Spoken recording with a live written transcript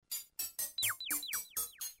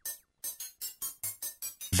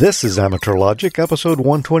This is Amateur Logic, episode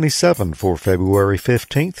 127 for February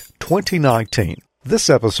 15th, 2019. This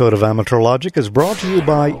episode of Amateur Logic is brought to you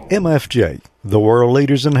by MFJ, the world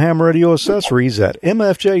leaders in ham radio accessories at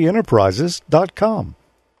mfjenterprises.com.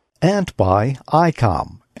 And by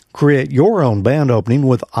ICOM. Create your own band opening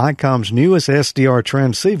with ICOM's newest SDR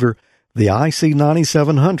transceiver, the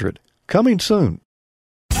IC9700. Coming soon.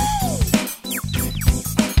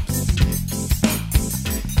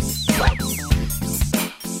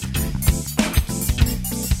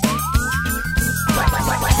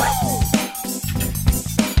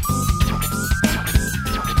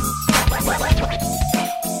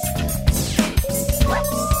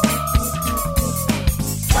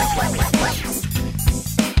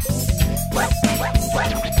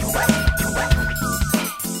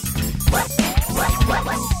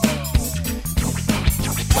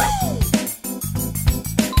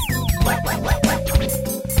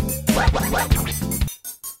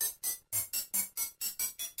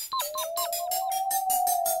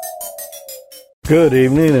 Good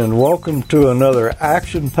evening and welcome to another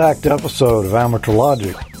action-packed episode of Amateur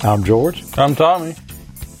Logic. I'm George. I'm Tommy.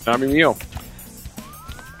 I'm Emil.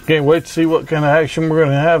 Can't wait to see what kind of action we're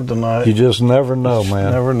going to have tonight. You just never know,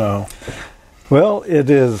 man. Never know. Well, it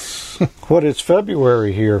is, it's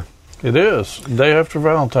February here. It is. Day after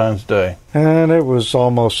Valentine's Day. And it was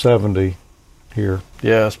almost 70 here.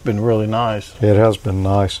 Yeah, it's been really nice. It has been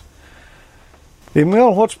nice.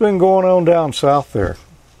 Emil, what's been going on down south there?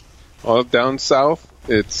 Well, down south,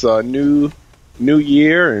 it's a new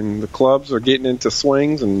year, and the clubs are getting into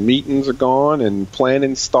swings, and meetings are gone, and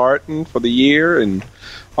planning starting for the year, and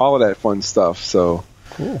all of that fun stuff. So,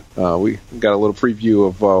 cool. We got a little preview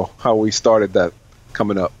of how we started that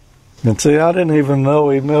coming up. And see, I didn't even know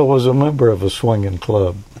Emil was a member of a swinging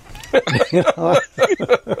club.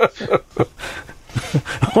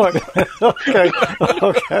 Okay.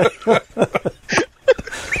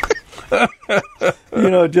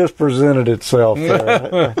 Just presented itself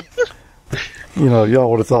there.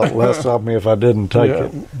 Y'all would have thought less of me if I didn't take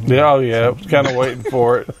it. Yeah, I was kind of waiting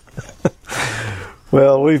for it.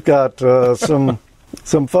 Well, we've got some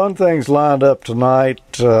fun things lined up tonight.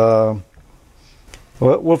 We'll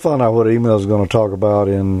find out what Emil's going to talk about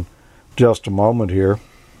in just a moment here,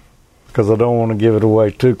 because I don't want to give it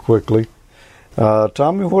away too quickly.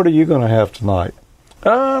 Tommy, what are you going to have tonight?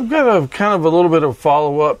 I've got a kind of a little bit of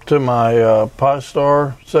follow-up to my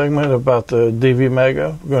Pi-Star segment about the DV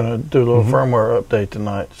Mega. We're going to do a little firmware update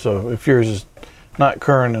tonight. So if yours is not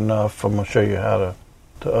current enough, I'm going to show you how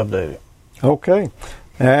to update it. Okay.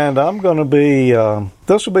 And I'm going to be,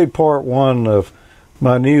 this will be part one of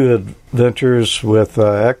my new adventures with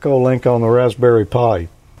Echolink on the Raspberry Pi.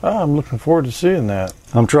 I'm looking forward to seeing that.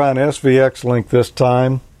 I'm trying SVX Link this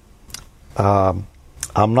time. I'm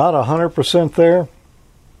not 100% there.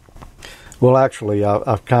 Well, actually,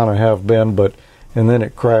 I kind of have been, and then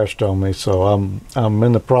it crashed on me, so I'm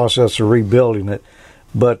in the process of rebuilding it.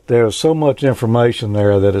 But there's so much information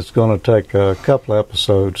there that it's going to take a couple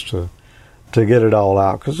episodes to get it all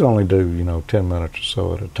out, because I only do 10 minutes or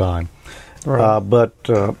so at a time. Right. But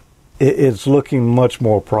it's looking much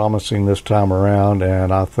more promising this time around,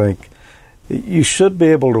 and I think you should be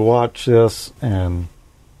able to watch this and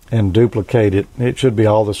duplicate it. It should be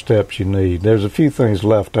all the steps you need. There's a few things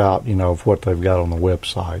left out, of what they've got on the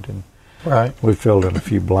website, and right. We filled in a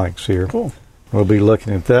few blanks here. Cool. We'll be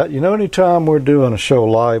looking at that. Anytime we're doing a show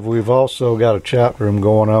live, we've also got a chat room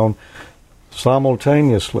going on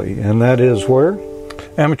simultaneously, and that is where?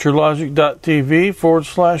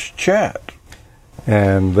 amateurlogic.tv/chat.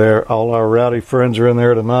 And all our rowdy friends are in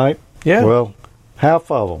there tonight? Yeah. Well,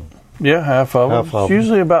 half of them. Yeah, half of them. It's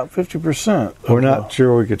usually about 50%. We're not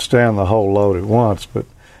sure we could stand the whole load at once, but,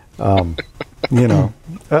 they're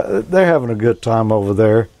having a good time over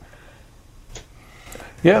there.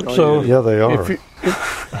 Yep. So yeah, they are.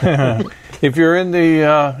 If you're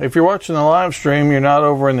if you're watching the live stream, you're not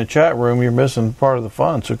over in the chat room, you're missing part of the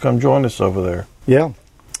fun. So come join us over there. Yeah.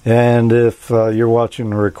 And if you're watching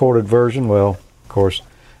the recorded version, well, of course,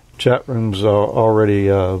 chat rooms are already...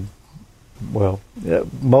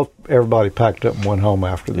 everybody packed up and went home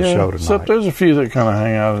after the show tonight. Except there's a few that kind of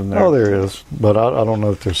hang out in there. Oh, there is. But I don't know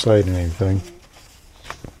if they're saying anything.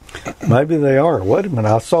 Maybe they are. Wait a minute.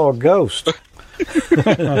 I saw a ghost.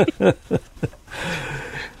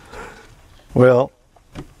 Well,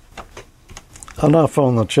 enough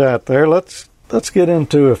on the chat there. Let's get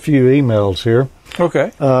into a few emails here.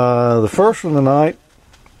 Okay. The first one tonight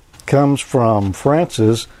comes from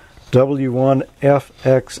Francis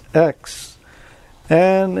W1FXX.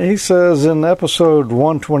 And he says, in episode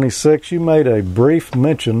 126, you made a brief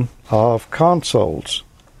mention of consoles.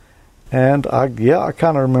 And I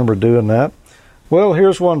kind of remember doing that. Well,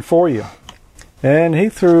 here's one for you. And he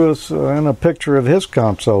threw us in a picture of his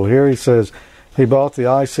console here. He says he bought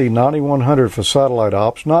the IC 9100 for satellite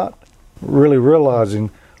ops, not really realizing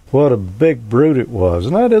what a big brute it was.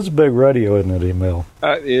 And that is a big radio, isn't it, Emil?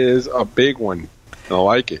 That is a big one. I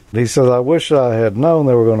like it. He says, I wish I had known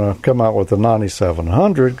they were going to come out with the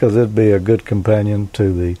 9700 because it'd be a good companion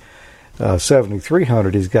to the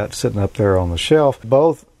 7300 he's got sitting up there on the shelf.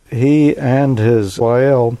 Both he and his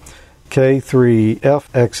YL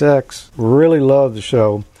K3FXX really love the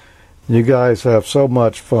show. You guys have so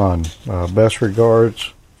much fun. Best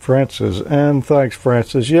regards, Francis. And thanks,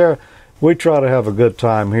 Francis. Yeah, we try to have a good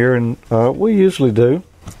time here, and we usually do.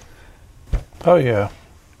 Oh, yeah.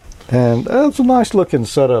 And it's a nice looking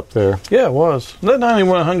setup there. Yeah, it was. That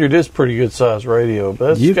 9100 is pretty good size radio.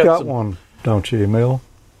 But You've got one, don't you, Emil?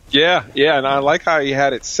 Yeah, and I like how he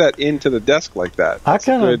had it set into the desk like that. I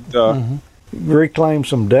kind of reclaim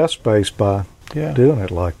some desk space by doing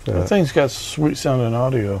it like that. That thing's got sweet sounding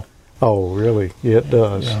audio. Oh, really? Yeah, it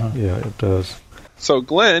does. Yeah, it does. So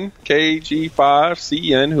Glenn,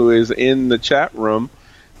 KG5CN, who is in the chat room,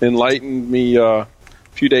 enlightened me a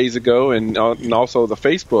few days ago, and also the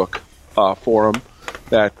Facebook forum,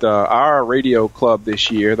 that our radio club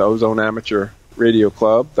this year, the Ozone Amateur Radio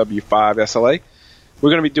Club, W5SLA, we're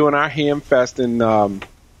going to be doing our Ham Fest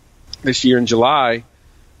this year in July,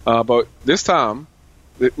 but this time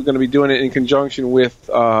we're going to be doing it in conjunction with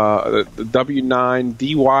the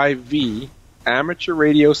W9DYV Amateur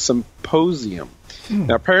Radio Symposium.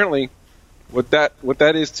 Now, apparently, what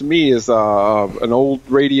that is to me is an old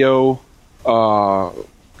radio,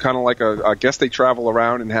 kind of like I guess they travel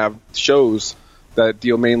around and have shows that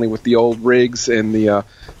deal mainly with the old rigs and the.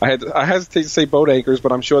 I hesitate to say boat anchors,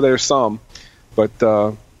 but I'm sure there's some. But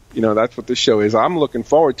that's what this show is. I'm looking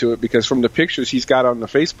forward to it because from the pictures he's got on the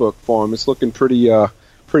Facebook forum, it's looking pretty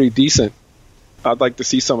decent. I'd like to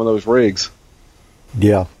see some of those rigs.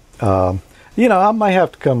 Yeah, I may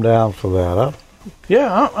have to come down for that.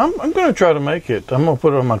 I'm going to try to make it. I'm going to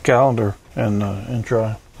put it on my calendar and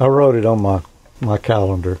try. I wrote it on my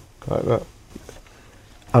calendar. I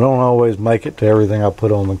don't always make it to everything I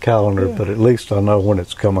put on the calendar, but at least I know when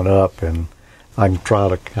it's coming up, and I can try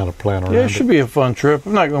to kind of plan around it. Yeah, it should be a fun trip.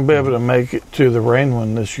 I'm not going to be able to make it to the rain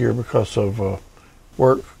one this year because of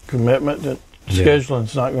work commitment.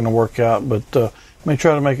 Scheduling's not going to work out, but I may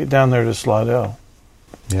try to make it down there to Slidell.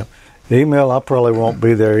 Yep. Email, I probably won't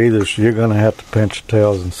be there either, so you're going to have to pinch the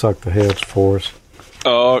tails and suck the heads for us.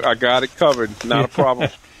 Oh, I got it covered. Not a problem.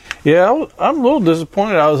 Yeah, I'm a little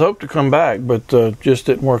disappointed. I was hoping to come back, but just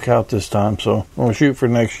didn't work out this time, so I'm going to shoot for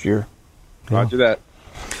next year. Roger that.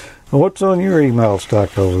 What's on your email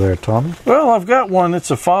stack over there, Tommy? Well, I've got one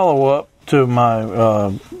that's a follow-up to my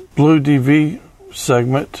Blue DV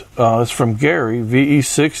segment. It's from Gary,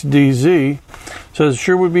 VE6DZ. Says,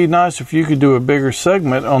 sure would be nice if you could do a bigger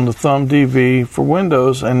segment on the Thumb DV for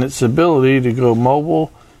Windows and its ability to go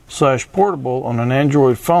mobile/portable on an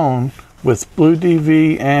Android phone with Blue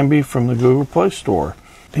DV Ambi from the Google Play Store.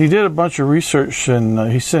 He did a bunch of research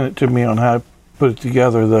and he sent it to me on how to put it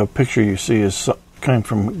together. The picture you see came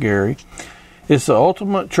from Gary. It's the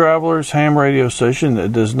ultimate traveler's ham radio station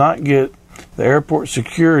that does not get the airport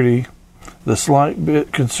security the slight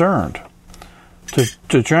bit concerned.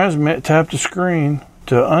 To transmit, tap the screen.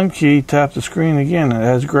 To unkey, tap the screen again. It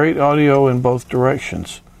has great audio in both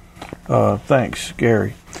directions. Thanks,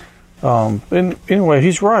 Gary. And anyway,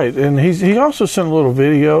 he's right, and he also sent a little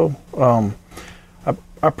video. I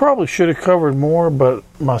probably should have covered more, but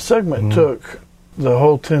my segment took the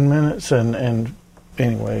whole 10 minutes, and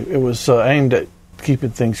anyway, it was aimed at keeping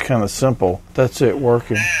things kind of simple. That's it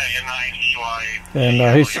working.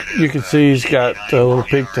 And you can see he's got a little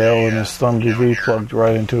pigtail and his Thumb DV plugged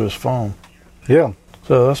right into his phone. Yeah.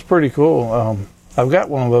 So that's pretty cool. I've got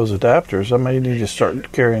one of those adapters. I may need to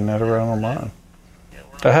start carrying that around on mine.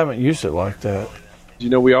 I haven't used it like that.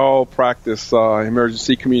 We all practice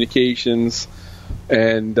emergency communications,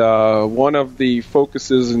 and one of the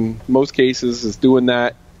focuses in most cases is doing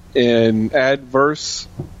that in adverse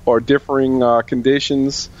or differing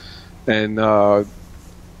conditions, and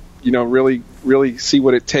really see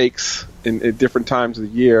what it takes in different times of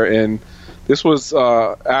the year. And this was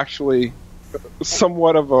actually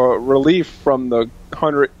somewhat of a relief from the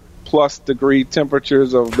 100-plus degree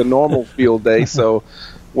temperatures of the normal field day. So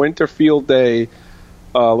winter field day,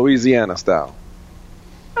 Louisiana style.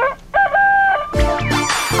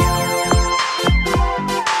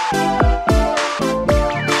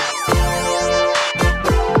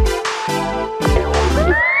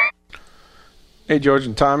 Hey, George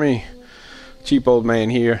and Tommy. cheap old man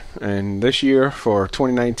here. And this year, for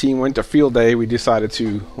 2019 Winter Field Day, we decided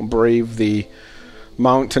to brave the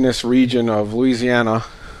mountainous region of Louisiana,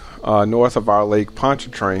 north of our Lake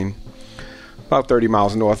Pontchartrain, about 30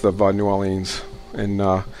 miles north of New Orleans.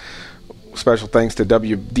 And special thanks to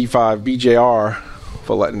WD5 BJR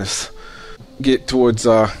for letting us get towards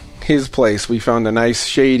his place. We found a nice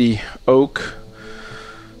shady oak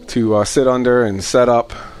to sit under and set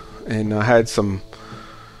up, and had some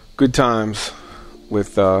good times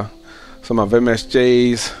with some of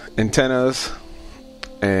MSJ's antennas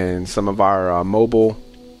and some of our mobile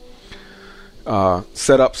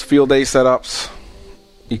setups, field day setups,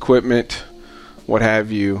 equipment, what have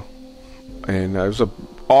you. And it was an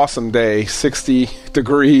awesome day, 60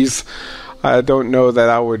 degrees. I don't know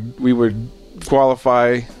that we would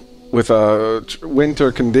qualify with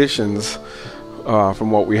winter conditions from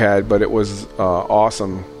what we had, but it was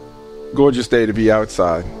awesome, gorgeous day to be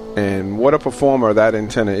outside. And what a performer that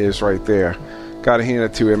antenna is right there. Got to hand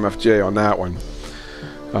it to MFJ on that one.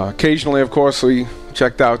 Occasionally, of course, we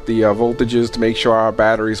checked out the voltages to make sure our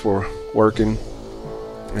batteries were working,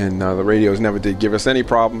 and the radios never did give us any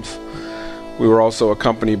problems. We were also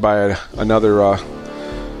accompanied by another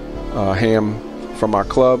ham from our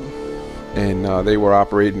club, and they were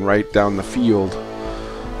operating right down the field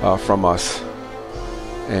from us,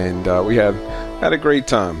 and we had a great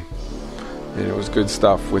time. And it was good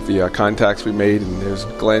stuff with the contacts we made. And there's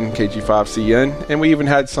Glenn, KG5CN, and we even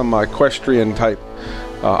had some equestrian type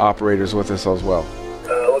operators with us as well.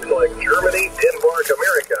 Looks like Germany, Denmark,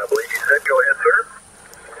 America, I believe you said. Go ahead, sir.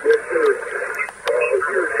 Yes, sir.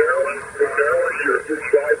 Maryland, you're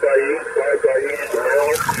 5x8,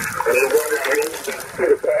 Maryland. And the one is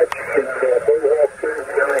the patch and go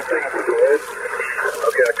ahead.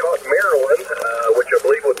 Okay, I caught Maryland, which I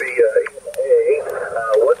believe would be A.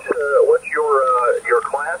 What's your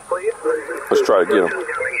class, please? Let's try again. Coming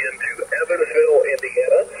into Evansville,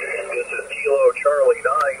 Indiana. This is Kilo Charlie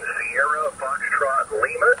 9 Sierra Foxtrot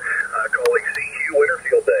Lima, calling CQ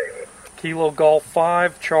Winterfield Day. Kilo Golf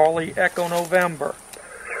 5 Charlie Echo November.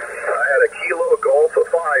 I had a Kilo Golf 5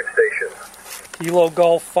 station. Kilo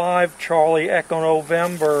Golf 5 Charlie Echo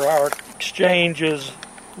November. Our exchange is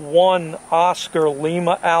 1 Oscar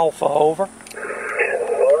Lima Alpha, over. All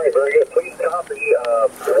right, very good. Please copy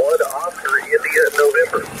 1 Oscar India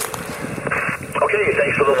November. Okay,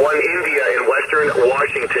 thanks for the 1 India in Western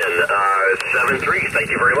Washington. 7-3, thank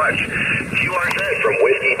you very much. QRZ from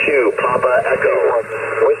Whiskey 2, Papa Echo.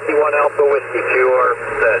 Whiskey 1 Alpha, Whiskey 2 are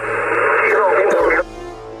set.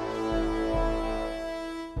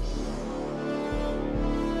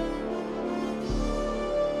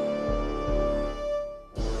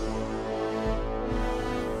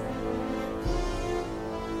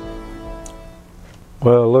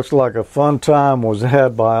 Well, it looks like a fun time was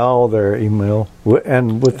had by all there, Emil,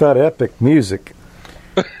 and with that epic music.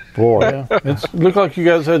 Boy, Yeah, it looked like you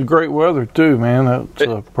guys had great weather too, man.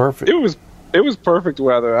 That's perfect. It was perfect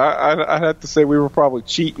weather. I have to say we were probably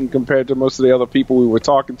cheating compared to most of the other people we were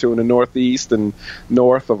talking to in the Northeast and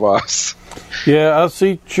north of us. Yeah, I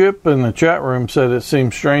see Chip in the chat room said it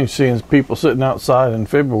seems strange seeing people sitting outside in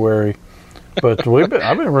February, but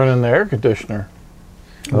I've been running the air conditioner.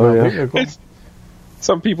 Oh, yeah.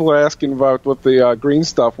 Some people are asking about what the green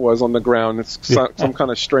stuff was on the ground. It's some kind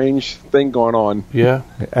of strange thing going on. Yeah.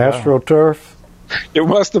 AstroTurf. It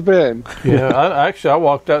must have been. Yeah, I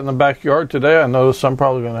walked out in the backyard today. I noticed I'm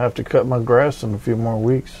probably going to have to cut my grass in a few more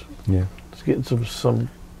weeks. Yeah. It's getting some.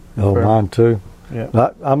 Oh, mine too. Yeah.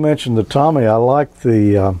 I mentioned to Tommy I like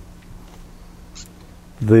the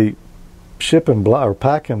shipping or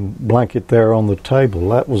packing blanket there on the table.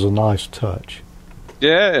 That was a nice touch.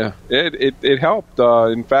 Yeah, it helped.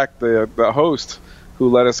 In fact, the host who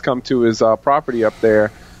let us come to his property up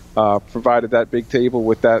there provided that big table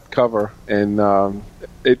with that cover, and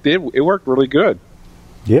it worked really good.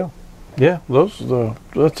 Yeah. Yeah, that's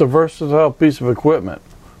a versatile piece of equipment.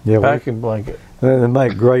 Yeah, packing blanket. They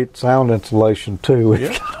make great sound insulation too.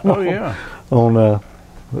 Yeah. Oh yeah. On the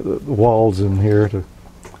walls in here to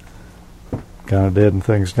kind of deaden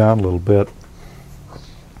things down a little bit.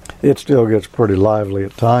 It still gets pretty lively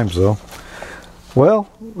at times, though.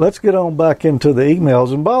 Well, let's get on back into the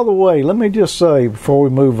emails. And by the way, let me just say before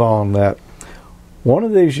we move on that one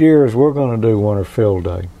of these years we're going to do Winter Field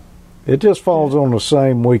Day. It just falls on the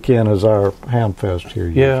same weekend as our Hamfest here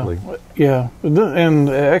usually. Yeah. And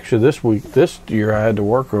actually this year I had to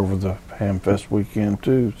work over the Hamfest weekend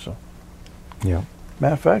too. So, yeah.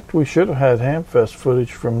 Matter of fact, we should have had Hamfest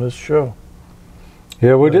footage from this show.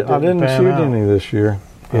 Yeah, we did. I didn't shoot any this year.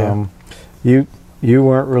 Yeah. You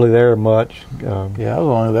weren't really there much. Yeah, I was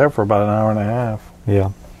only there for about an hour and a half.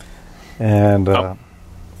 Yeah. And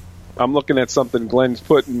I'm looking at something Glenn's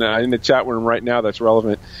putting in the chat room right now that's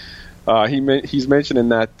relevant. He's mentioning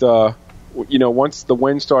that once the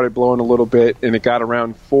wind started blowing a little bit and it got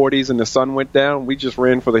around 40s and the sun went down, we just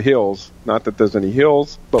ran for the hills. Not that there's any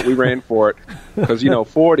hills, but we ran for it because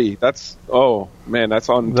 40. That's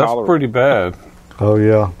intolerable. That's pretty bad. oh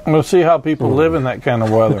yeah, We'll see how people live in that kind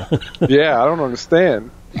of weather. Yeah, I don't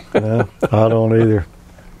understand. yeah, I don't either.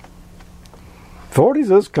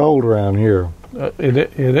 40s is cold around here.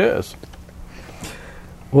 It is.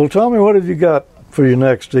 Well, tell me, what have you got for your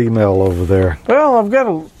next email over there? Well, I've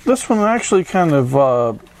got this one actually kind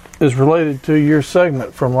of is related to your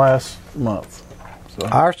segment from last month. So.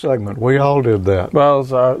 Our segment, we all did that. Well,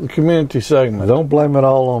 it's the community segment. Don't blame it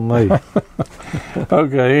all on me.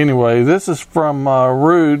 Okay, anyway, this is from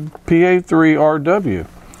Rude, PA3RW.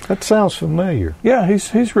 That sounds familiar. Yeah,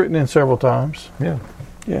 he's written in several times. Yeah.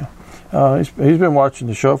 Yeah. He's been watching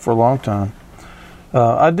the show for a long time.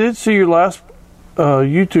 I did see your last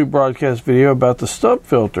YouTube broadcast video about the stub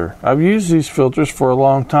filter. I've used these filters for a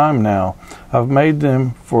long time now. I've made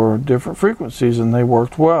them for different frequencies and they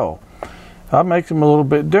worked well. I make them a little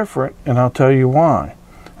bit different and I'll tell you why.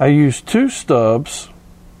 I use 2 stubs.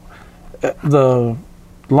 The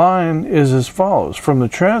line is as follows. From the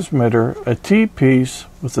transmitter, a T-piece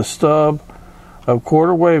with a stub of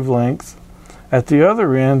quarter wavelength. At the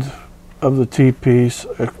other end of the T-piece,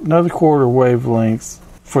 another quarter wavelength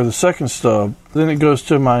for the second stub. Then it goes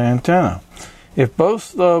to my antenna. If both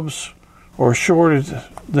stubs are shorted,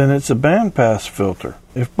 then it's a bandpass filter.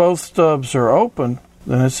 If both stubs are open,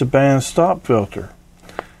 then it's a band stop filter.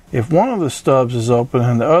 If one of the stubs is open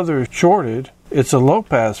and the other is shorted, it's a low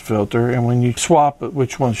pass filter, and when you swap it,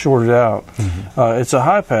 which one's shorted out, it's a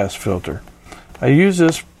high pass filter. I use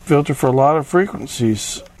this filter for a lot of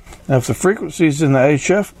frequencies. Now, if the frequency's in the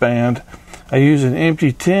HF band, I use an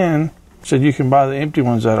empty tin. Said you can buy the empty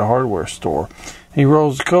ones at a hardware store. He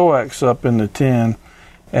rolls the coax up in the tin,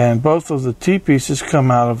 and both of the T-pieces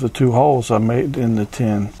come out of the 2 holes I made in the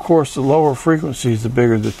tin. Of course, the lower frequencies, the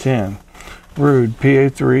bigger the tin. Rude,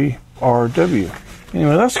 PA3RW.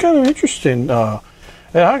 Anyway, that's kind of interesting. And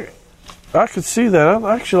I could see that. I'd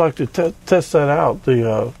actually like to test that out,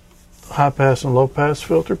 the high pass and low pass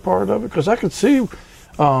filter part of it, because I could see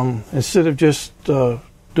instead of just doing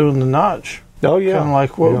the notch, Oh, yeah. kind of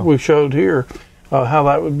like what we showed here, how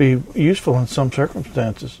that would be useful in some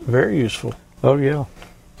circumstances. Very useful. Oh, yeah.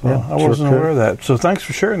 I wasn't aware of that. So thanks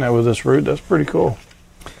for sharing that with us, Rude. That's pretty cool.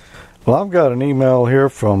 Well, I've got an email here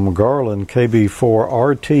from Garland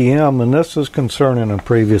KB4RTM, and this is concerning a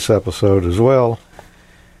previous episode as well.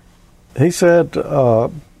 He said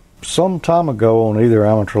some time ago on either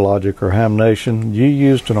Amateur Logic or Ham Nation, you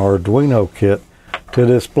used an Arduino kit to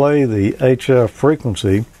display the HF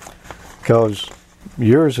frequency because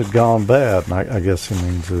yours had gone bad. And I guess he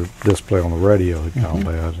means the display on the radio had gone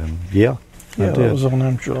bad. And I did. That was on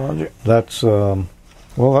Amateur Logic. That's, that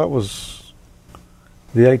was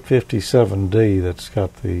the 857D that's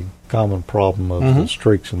got the common problem of the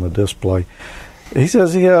streaks in the display. He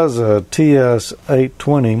says he has a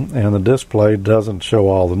TS820 and the display doesn't show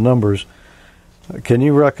all the numbers. Can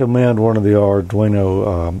you recommend one of the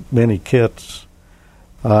Arduino mini kits?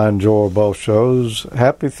 I enjoy both shows.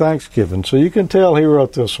 Happy Thanksgiving. So you can tell he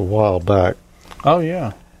wrote this a while back. Oh,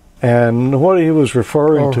 yeah. And what he was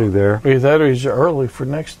referring to there... Either that or he's early for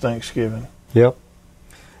next Thanksgiving. Yep.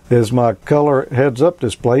 Is my color heads-up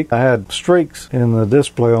display. I had streaks in the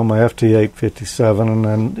display on my FT857,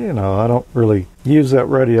 and then, I don't really use that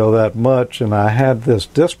radio that much, and I had this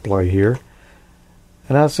display here.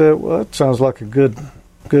 And I said, well, it sounds like a good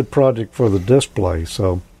project for the display,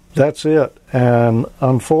 so that's it. And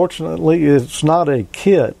unfortunately, it's not a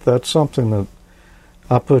kit. That's something that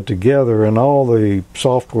I put together, and all the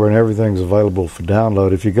software and everything's available for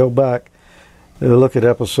download. If you go back, look at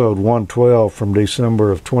episode 112 from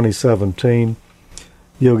December of 2017.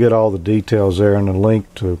 You'll get all the details there and a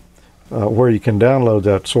link to where you can download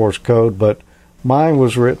that source code. But mine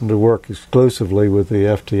was written to work exclusively with the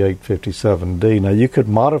FT857D. Now, you could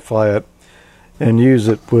modify it and use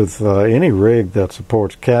it with any rig that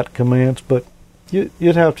supports CAT commands, but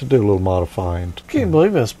you'd have to do a little modifying. I can't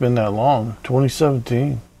believe it's been that long,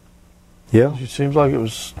 2017. Yeah. It seems like it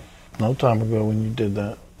was no time ago when you did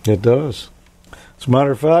that. It does. As a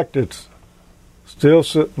matter of fact, it's still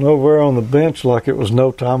sitting over there on the bench like it was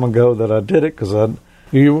no time ago that I did it, because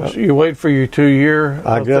you wait for your 2-year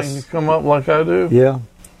thing to come up like I do. Yeah,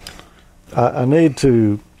 I need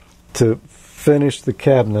to finish the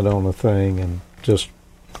cabinet on the thing and just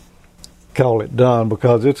call it done,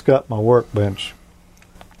 because it's got my workbench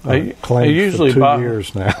I claimed usually for 2 buy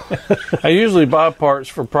years now. I usually buy parts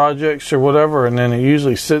for projects or whatever, and then it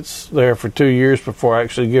usually sits there for 2 years before I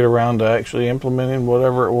actually get around to actually implementing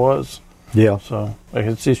whatever it was. Yeah, So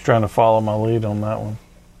he's trying to follow my lead on that one.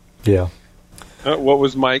 yeah. What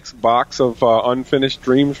was Mike's box of unfinished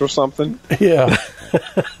dreams or something? Yeah.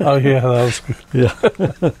 Oh yeah, that was good. Yeah.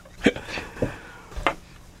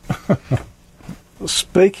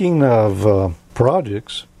 Speaking of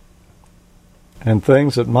projects and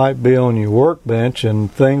things that might be on your workbench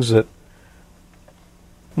and things that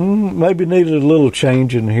maybe needed a little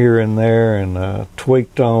changing here and there and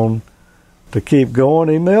tweaked on to keep going.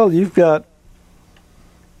 Emil, you've got,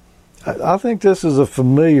 I think this is a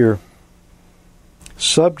familiar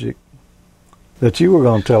subject that you were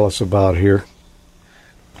going to tell us about here.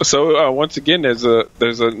 So once again,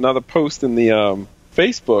 there's another post in the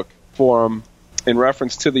Facebook forum in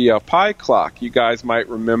reference to the Pi clock. You guys might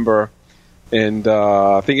remember, and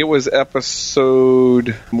I think it was episode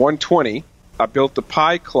 120. I built the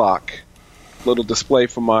Pi clock little display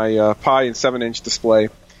for my Pi and 7-inch display,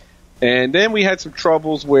 and then we had some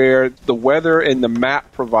troubles where the weather and the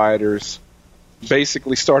map providers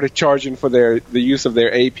basically started charging for the use of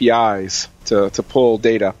their APIs to pull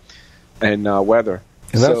data and weather.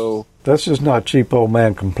 And that's just not cheap old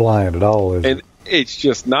man compliant at all, is it? It's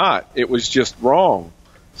just not. It was just wrong.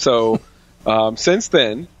 So since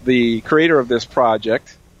then, the creator of this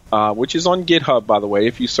project, which is on GitHub, by the way,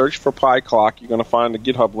 if you search for Pi clock, you're going to find the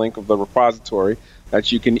GitHub link of the repository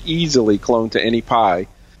that you can easily clone to any Pi.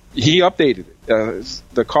 He updated it.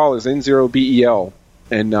 The call is N0BEL.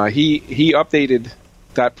 And he updated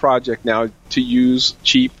that project now to use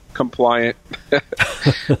cheap, compliant.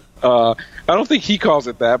 I don't think he calls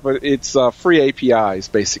it that, but it's free APIs,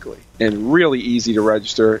 basically, and really easy to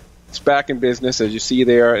register. It's back in business, as you see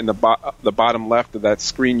there in the bottom left of that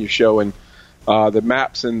screen you're showing. The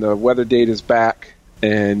maps and the weather data is back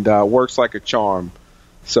and works like a charm.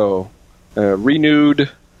 So renewed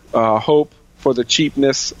hope for the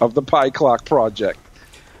cheapness of the Pi clock project.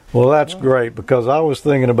 Well, that's great, because I was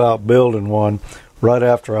thinking about building one right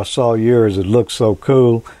after I saw yours. It looked so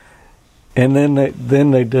cool, and then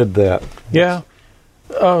they did that. Yeah.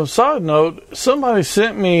 Side note: somebody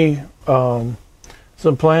sent me some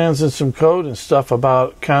plans and some code and stuff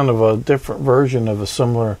about kind of a different version of a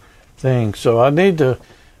similar thing. So I need to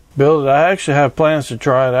build it. I actually have plans to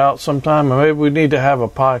try it out sometime, and maybe we need to have a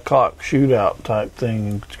Pi clock shootout type thing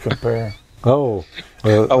and compare. Oh,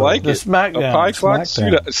 I like the it. Smackdown. A Pi clock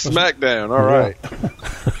Smackdown. All right.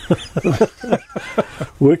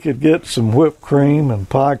 We could get some whipped cream and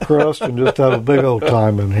pie crust and just have a big old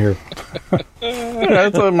time in here. I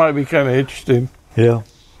thought it might be kind of interesting. Yeah.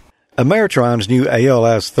 Ameritron's new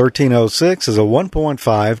ALS 1306 is a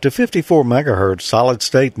 1.5 to 54 megahertz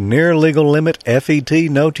solid-state near-legal limit FET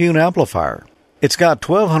no-tune amplifier. It's got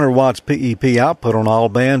 1200 watts PEP output on all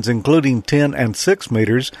bands, including 10 and 6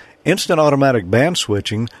 meters, instant automatic band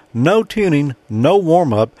switching, no tuning, no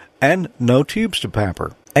warm-up, and no tubes to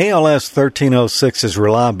pamper. ALS 1306's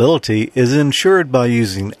reliability is ensured by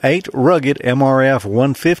using 8 rugged MRF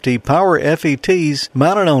 150 power FETs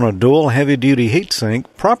mounted on a dual heavy-duty heatsink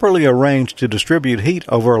properly arranged to distribute heat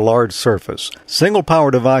over a large surface. Single power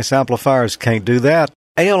device amplifiers can't do that.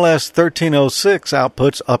 ALS 1306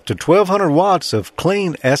 outputs up to 1200 watts of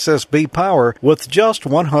clean SSB power with just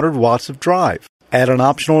 100 watts of drive. Add an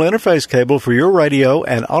optional interface cable for your radio,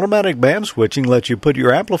 and automatic band switching lets you put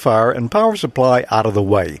your amplifier and power supply out of the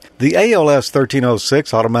way. The ALS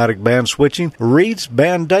 1306 automatic band switching reads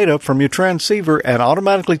band data from your transceiver and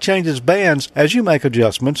automatically changes bands as you make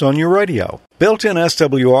adjustments on your radio. Built-in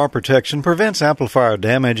SWR protection prevents amplifier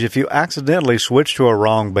damage if you accidentally switch to a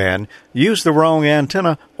wrong band, use the wrong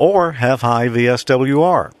antenna, or have high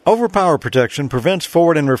VSWR. Overpower protection prevents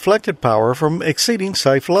forward and reflected power from exceeding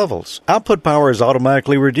safe levels. Output power is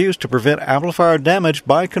automatically reduced to prevent amplifier damage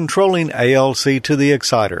by controlling ALC to the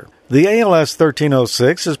exciter. The ALS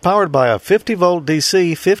 1306 is powered by a 50-volt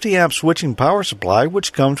DC 50-amp switching power supply,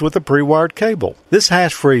 which comes with a pre-wired cable. This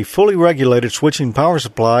hash-free, fully regulated switching power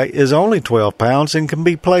supply is only 12 pounds and can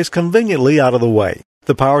be placed conveniently out of the way.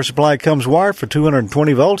 The power supply comes wired for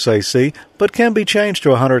 220 volts AC, but can be changed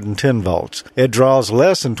to 110 volts. It draws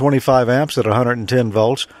less than 25 amps at 110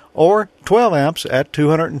 volts, or 12 amps at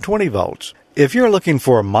 220 volts. If you're looking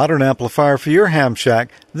for a modern amplifier for your ham shack,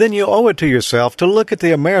 then you owe it to yourself to look at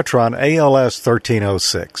the Ameritron ALS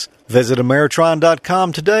 1306. Visit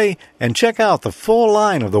Ameritron.com today and check out the full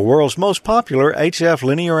line of the world's most popular HF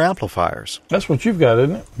linear amplifiers. That's what you've got,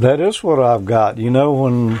 isn't it? That is what I've got. You know,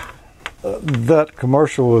 when that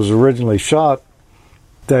commercial was originally shot,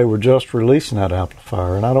 they were just releasing that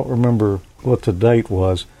amplifier, and I don't remember what the date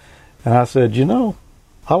was, and I said,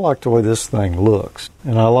 I like the way this thing looks,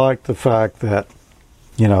 and I like the fact that,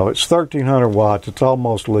 it's 1,300 watts. It's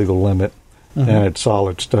almost legal limit, and it's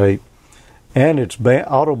solid state, and it's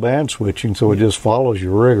auto band switching, so it just follows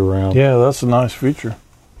your rig around. Yeah, that's a nice feature.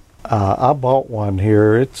 I bought one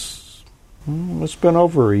here. It's been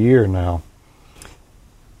over a year now.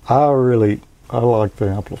 I like the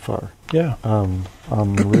amplifier. Yeah. I'm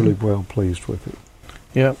really well pleased with it.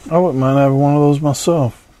 Yeah, I wouldn't mind having one of those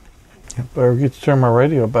myself. Yep. Better get to turn my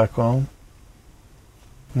radio back on.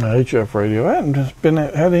 My HF radio. I haven't just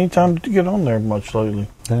had any time to get on there much lately.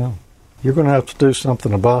 Yeah. You're going to have to do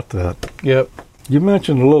something about that. Yep. You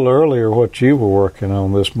mentioned a little earlier what you were working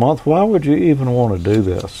on this month. Why would you even want to do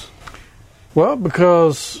this? Well,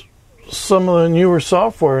 because some of the newer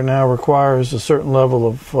software now requires a certain level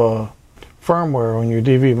of firmware on your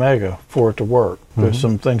DV Mega for it to work. There's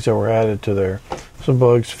some things that were added to there, some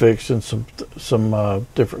bugs fixed, and some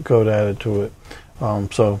different code added to it.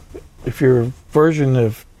 So if your version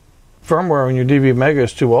of firmware on your DV Mega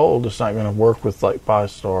is too old, it's not going to work with like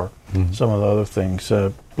Pi-Star, some of the other things,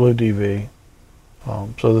 Blue DV.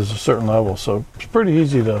 So there's a certain level. So it's pretty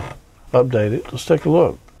easy to update it. Let's take a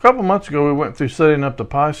look. A couple months ago, we went through setting up the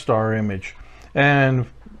Pi-Star image, and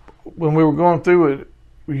when we were going through it,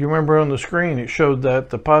 you remember on the screen it showed that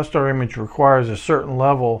the Pi-Star image requires a certain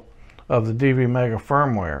level of the DV Mega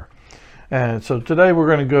firmware. And so today we're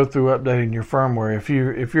going to go through updating your firmware. If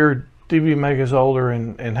your DV Mega is older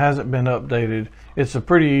and hasn't been updated, it's a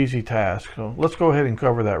pretty easy task. So let's go ahead and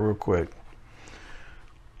cover that real quick.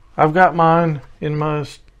 I've got mine in my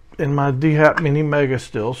DHAP Mini Mega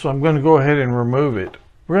still, so I'm going to go ahead and remove it.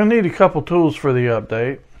 We're going to need a couple tools for the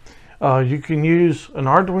update. You can use an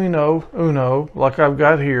Arduino Uno like I've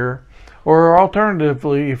got here, or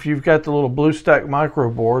alternatively, if you've got the little BlueStack micro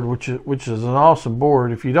board, which is an awesome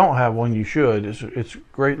board. If you don't have one, you should. It's a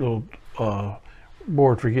great little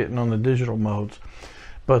board for getting on the digital modes.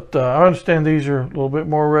 But I understand these are a little bit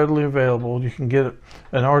more readily available. You can get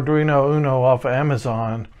an Arduino Uno off of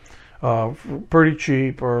Amazon pretty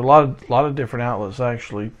cheap, or a lot of different outlets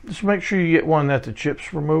actually. Just make sure you get one that the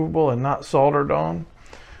chip's removable and not soldered on.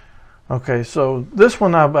 Okay, so this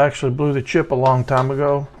one I've actually blew the chip a long time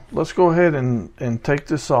ago. Let's go ahead and take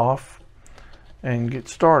this off and get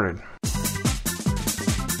started.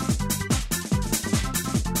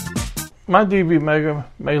 My DV Mega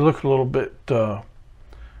may look a little bit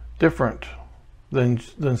different than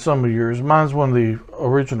some of yours. Mine's one of the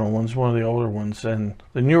original ones, one of the older ones, and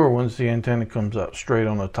the newer ones, the antenna comes up straight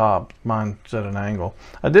on the top. Mine's at an angle.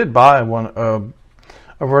 I did buy a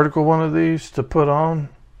vertical one of these to put on,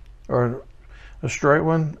 or a straight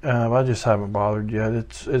one. I just haven't bothered yet.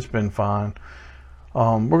 It's been fine.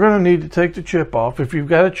 We're going to need to take the chip off. If you've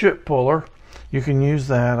got a chip puller, you can use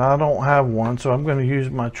that. I don't have one, so I'm going to use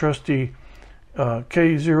my trusty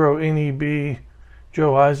K0NEB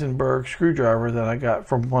Joe Eisenberg screwdriver that I got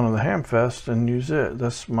from one of the Hamfests and use it.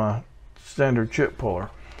 That's my standard chip puller.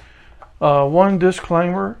 One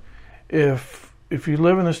disclaimer: if you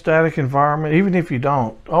live in a static environment, even if you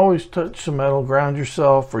don't, always touch some metal, ground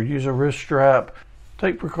yourself, or use a wrist strap.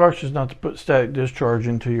 Take precautions not to put static discharge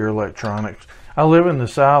into your electronics. I live in the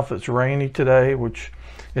South. It's rainy today, which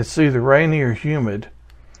it's either rainy or humid,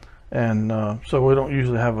 and so we don't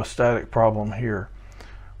usually have a static problem here.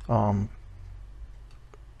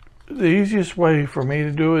 The easiest way for me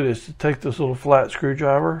to do it is to take this little flat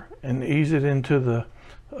screwdriver and ease it into a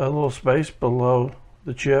little space below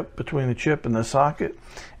the chip, between the chip and the socket,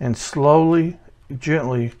 and slowly,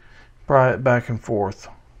 gently pry it back and forth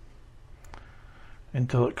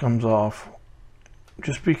until it comes off.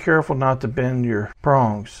 Just be careful not to bend your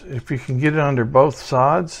prongs. If you can get it under both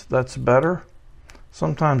sides, that's better.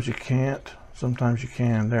 Sometimes you can't, sometimes you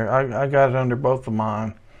can. There, I got it under both of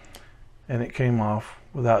mine, and it came off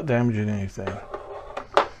without damaging anything.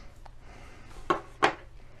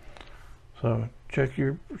 So check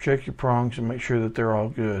your prongs and make sure that they're all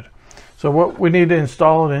good. So what we need to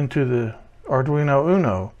install it into the Arduino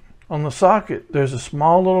Uno. On the socket, there's a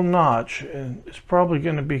small little notch, and it's probably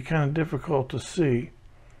going to be kind of difficult to see,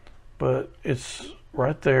 but it's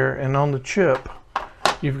right there. And on the chip,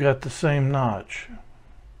 you've got the same notch.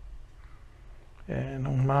 And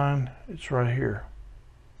on mine, it's right here.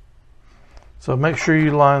 So make sure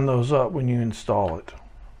you line those up when you install it.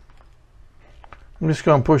 I'm just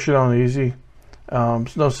going to push it on easy.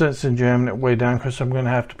 There's no sense in jamming it way down because I'm going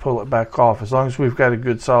to have to pull it back off. As long as we've got a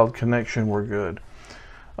good solid connection, we're good.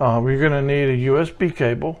 We're going to need a USB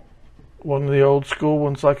cable. One of the old school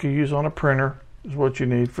ones like you use on a printer is what you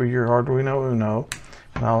need for your Arduino Uno.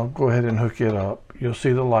 And I'll go ahead and hook it up. You'll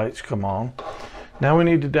see the lights come on. Now we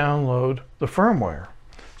need to download the firmware.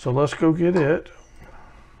 So let's go get it.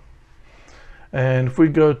 And if we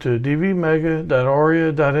go to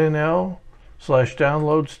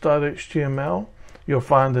dvmega.aurea.nl/downloads.html, you'll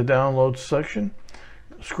find the downloads section.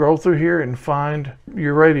 Scroll through here and find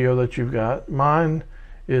your radio that you've got. Mine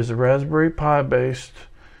is a Raspberry Pi based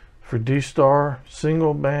for D-Star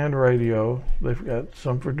single band radio. They've got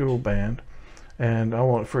some for dual band. And I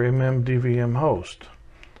want it for MMDVM host.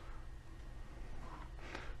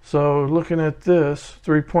 So looking at this,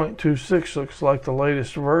 3.26 looks like the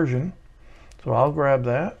latest version. So I'll grab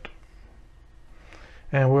that.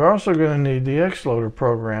 And we're also going to need the Xloader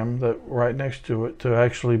program that right next to it to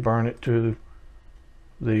actually burn it to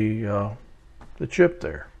the chip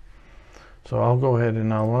there. So I'll go ahead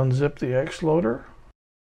and I'll unzip the Xloader.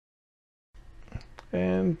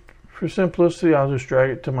 And for simplicity, I'll just drag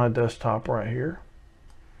it to my desktop right here.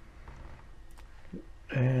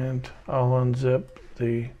 And I'll unzip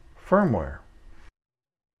the firmware.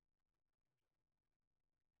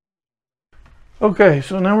 Okay,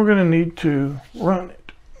 so now we're going to need to run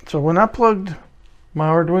it. So when I plugged my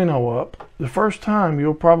Arduino up, the first time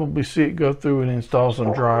you'll probably see it go through and install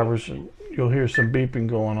some drivers, and you'll hear some beeping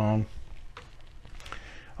going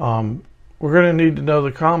on. We're going to need to know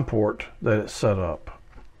the COM port that it's set up.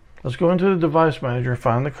 Let's go into the device manager and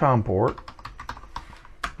find the COM port.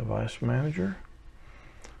 Device manager.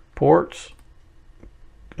 Ports.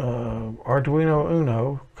 Arduino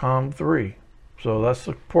Uno COM3. So that's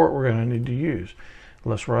the port we're going to need to use.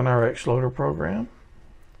 Let's run our Xloader program.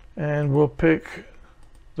 And we'll pick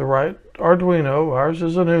the right Arduino. Ours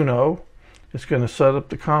is an Uno. It's going to set up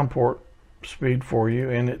the COM port speed for you,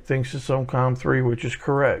 and it thinks it's on COM3, which is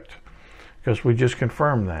correct because we just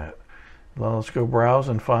confirmed that. Now let's go browse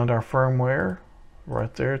and find our firmware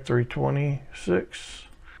right there, 326,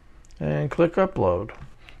 and click upload.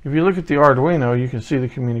 If you look at the Arduino, you can see the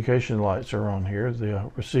communication lights are on here. The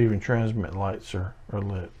receive and transmit lights are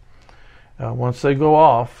lit. Once they go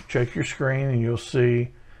off, check your screen and you'll see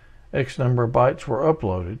X number of bytes were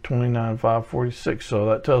uploaded, 29,546. So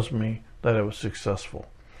that tells me that it was successful.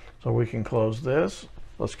 So we can close this.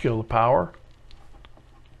 Let's kill the power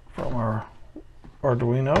from our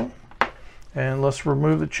Arduino. And let's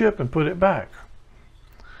remove the chip and put it back.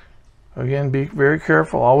 Again, be very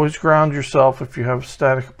careful. Always ground yourself if you have a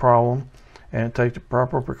static problem and take the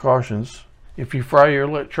proper precautions. If you fry your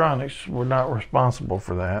electronics, we're not responsible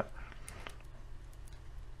for that.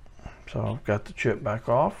 So I've got the chip back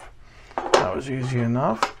off. That was easy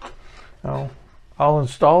enough. Now, I'll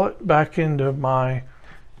install it back into my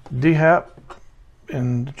DHAP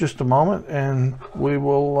in just a moment and we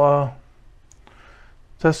will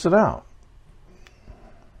test it out.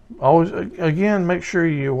 Always, again, make sure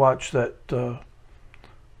you watch that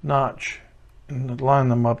notch and line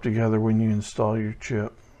them up together when you install your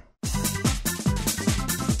chip.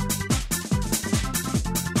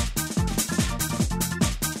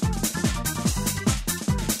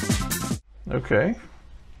 Okay.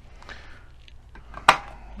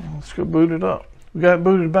 Let's go boot it up. We got it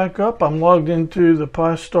booted back up. I'm logged into the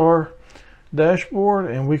Pi-Star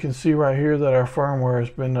dashboard, and we can see right here that our firmware has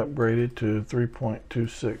been upgraded to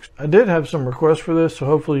 3.26. I did have some requests for this, so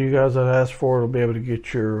hopefully you guys that asked for it will be able to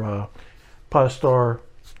get your Pi-Star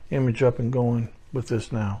image up and going with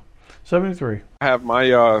this now. 73. I have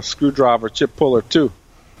my screwdriver chip puller too.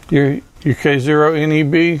 Your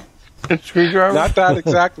K0NEB screwdriver? Not that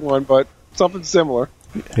exact one, but something similar.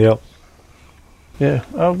 Yep. Yeah,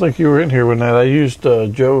 I don't think you were in here when that. I used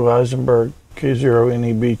Joe Eisenberg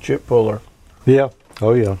K0NEB chip puller. Yeah.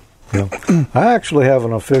 Oh, yeah. Yeah. I actually have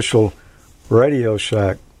an official Radio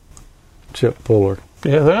Shack chip puller.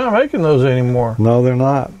 Yeah, they're not making those anymore. No, they're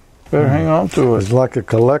not. Better hang on to it. It's like a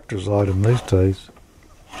collector's item these days.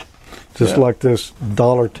 Just like this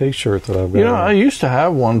dollar T-shirt that I've got. You know, I used to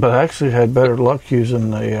have one, but I actually had better luck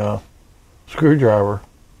using the screwdriver.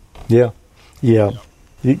 Yeah. Yeah.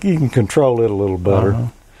 You can control it a little better.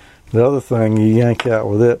 The other thing, you yank out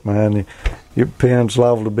with it, man, your pin's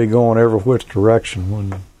liable to be going every which direction when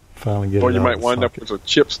you finally get it out. Or you might wind up with a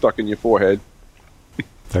chip stuck in your forehead.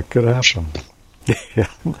 That could happen. Yeah.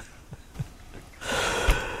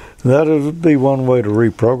 That would be one way to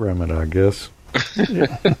reprogram it, I guess.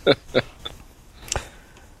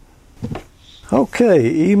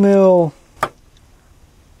 Okay, email.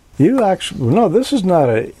 You actually, no, this is not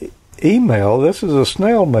a email. This is a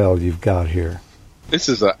snail mail you've got here. This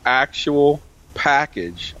is an actual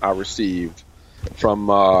package I received from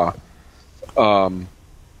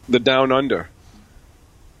the Down Under.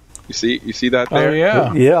 You see that there? Oh,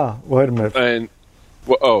 yeah. Yeah. Wait a minute. And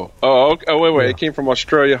wait. Yeah. It came from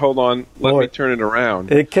Australia. Hold on. Let me turn it around.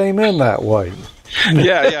 It came in that way.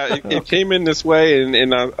 Yeah. It came in this way,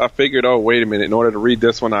 and I figured, oh, wait a minute. In order to read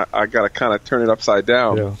this one, I got to kind of turn it upside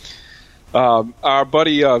down. Yeah. Our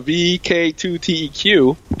buddy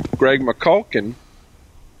VK2TEQ, Greg McCulkin,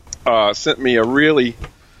 sent me a really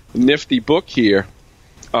nifty book here,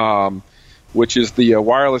 which is the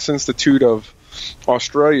Wireless Institute of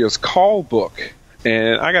Australia's call book.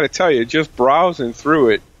 And I got to tell you, just browsing through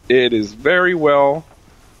it, it is very well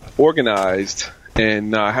organized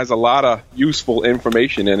and has a lot of useful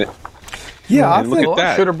information in it. Yeah, And look at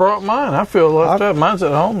that. I should have brought mine. I feel left out. Mine's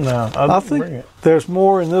at home now. I think there's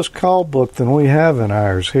more in this call book than we have in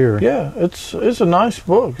ours here. Yeah, it's a nice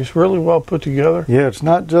book. It's really well put together. Yeah, it's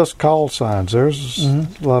not just call signs. There's a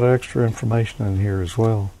lot of extra information in here as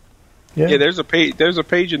well. Yeah, there's a page. There's a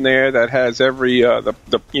page in there that has every the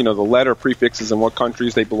letter prefixes and what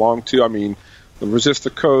countries they belong to. I mean, the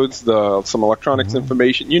resistor codes, some electronics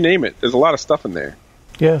information. You name it. There's a lot of stuff in there.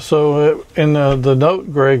 Yeah. So in the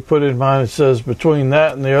note Greg put in mine, it says between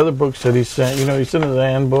that and the other books that he sent. He sent us a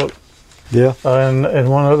handbook. Yeah. And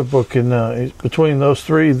one other book. In between those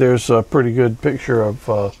three, there's a pretty good picture of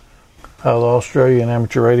how the Australian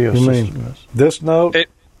amateur radio system is. This note.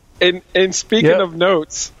 And speaking of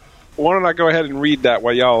notes. Why don't I go ahead and read that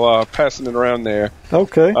while y'all passing it around there?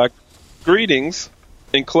 Okay. Greetings.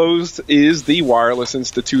 Enclosed is the Wireless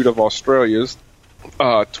Institute of Australia's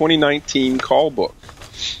 2019 call book.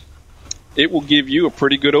 It will give you a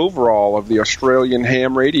pretty good overall of the Australian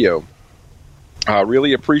ham radio. I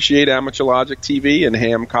really appreciate Amateur Logic TV and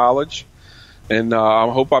Ham College, and I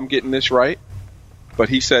hope I'm getting this right. But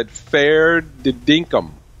he said fair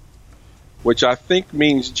dinkum, which I think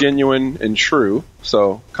means genuine and true.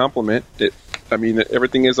 So compliment it. I mean,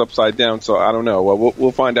 everything is upside down, so I don't know. Well,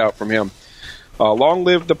 we'll find out from him. Long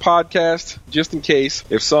live the podcast. Just in case,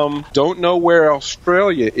 if some don't know where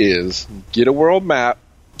Australia is, get a world map,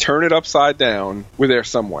 turn it upside down. We're there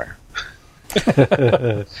somewhere.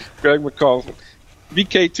 Greg McCall,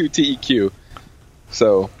 VK2TEQ.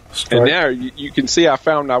 So, and there you can see I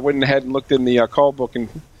went ahead and looked in the call book and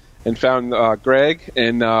found Greg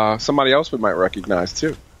and somebody else we might recognize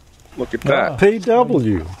too. Look at that.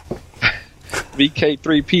 PW.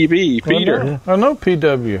 VK3PB, Peter. I know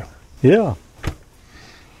PW. Yeah.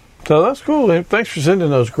 So that's cool. Thanks for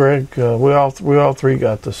sending those, Greg. We all three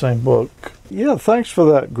got the same book. Yeah, thanks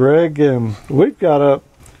for that, Greg. And we've got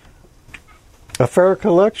a fair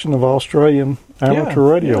collection of Australian amateur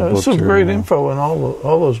radio books. Some great now. info in all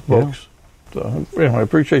those books. Yeah. So anyway, I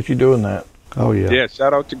appreciate you doing that. Oh yeah. Yeah,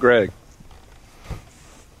 shout out to Greg.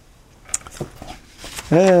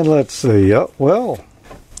 And let's see. Well,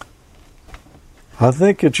 I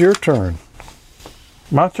think it's your turn.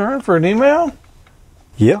 My turn for an email?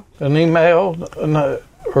 Yeah. An email?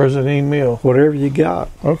 Or is it an email? Whatever you got.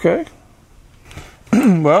 Okay.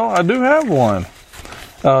 Well, I do have one.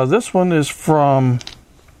 This one is from,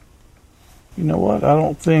 you know what? I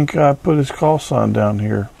don't think I put his call sign down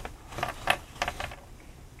here.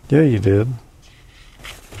 Yeah, you did.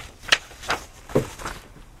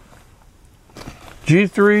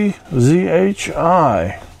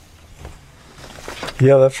 G3ZHI.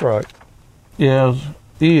 Yeah, that's right. Yeah, it was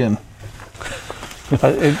Ian. We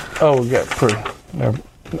got pretty.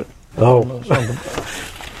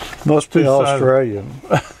 Must be Australian.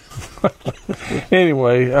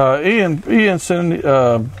 Anyway, Ian sent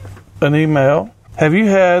an email. Have you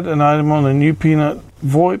had an item on the new Peanut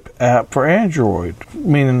VoIP app for Android,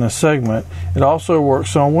 meaning the segment? It also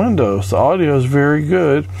works on Windows. The audio is very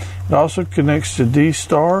good. It also connects to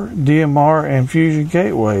D-Star, DMR, and Fusion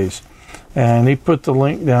gateways. And he put the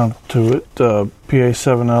link down to it,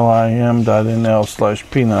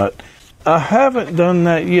 pa7lim.nl/peanut. I haven't done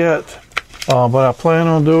that yet, but I plan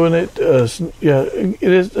on doing it. It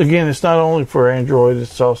is. Again, it's not only for Android;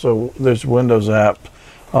 it's also there's Windows app.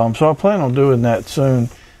 So I plan on doing that soon.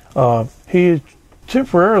 He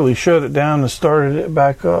temporarily shut it down and started it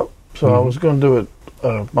back up. So I was going to do it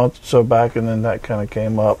a month or so back, and then that kind of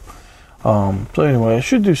came up. So anyway, I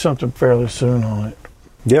should do something fairly soon on it.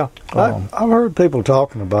 Yeah, I've heard people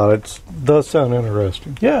talking about it. It does sound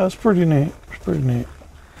interesting. Yeah, it's pretty neat.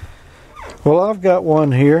 Well, I've got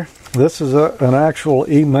one here. This is an actual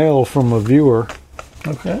email from a viewer.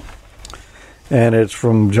 Okay. And it's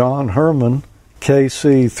from John Herman,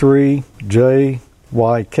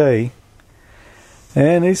 KC3JYK.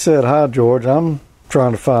 And he said, "Hi, George. I'm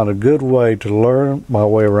trying to find a good way to learn my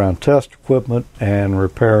way around test equipment and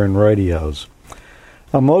repairing radios.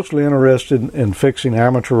 I'm mostly interested in fixing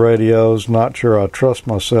amateur radios. Not sure I trust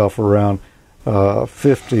myself around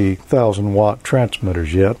 50,000 watt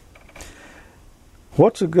transmitters yet.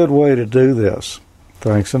 What's a good way to do this?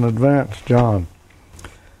 Thanks in advance, John."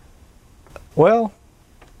 Well,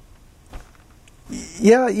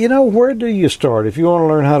 yeah, where do you start? If you want to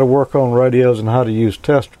learn how to work on radios and how to use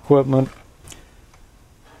test equipment,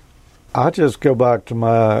 I just go back to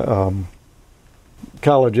my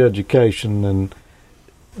college education and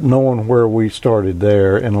knowing where we started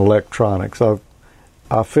there in electronics. I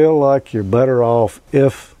feel like you're better off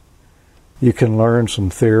if you can learn some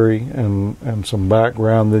theory and some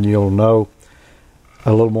background, then you'll know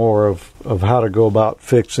a little more of how to go about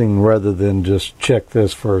fixing rather than just check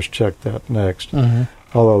this first, check that next. Mm-hmm.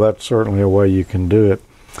 Although that's certainly a way you can do it.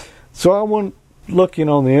 So I went looking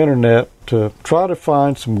on the internet to try to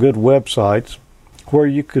find some good websites where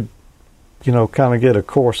you could, kind of get a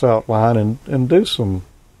course outline and do some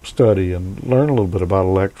study and learn a little bit about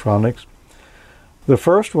electronics. The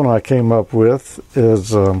first one I came up with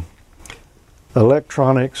is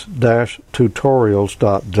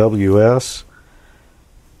electronics-tutorials.ws.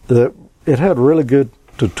 It had really good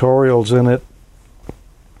tutorials in it,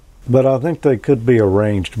 but I think they could be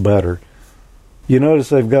arranged better. You notice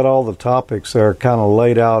they've got all the topics there kind of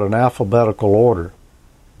laid out in alphabetical order.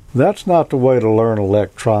 That's not the way to learn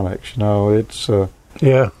electronics. It's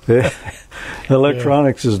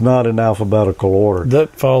electronics is not in alphabetical order.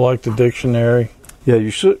 That fall like the dictionary. Yeah,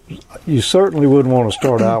 you certainly wouldn't want to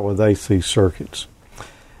start out with AC circuits.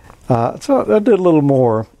 So I did a little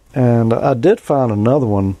more, and I did find another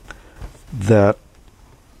one that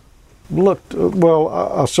looked,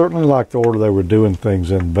 I certainly liked the order they were doing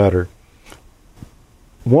things in better.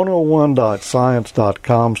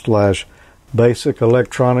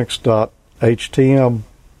 101.science.com/basicelectronics.htm.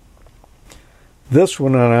 This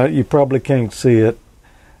one, you probably can't see it,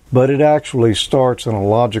 but it actually starts in a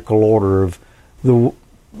logical order of the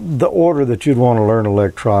order that you'd want to learn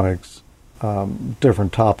electronics,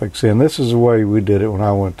 different topics in. This is the way we did it when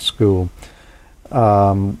I went to school.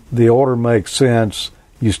 The order makes sense.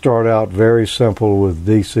 You start out very simple with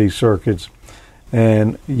DC circuits,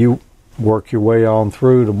 and you work your way on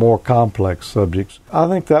through to more complex subjects. I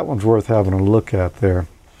think that one's worth having a look at there.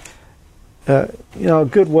 A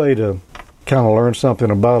good way to kind of learn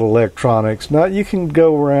something about electronics. Now, you can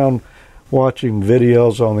go around watching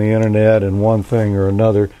videos on the internet and one thing or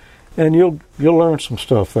another, and you'll learn some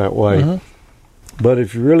stuff that way. Mm-hmm. But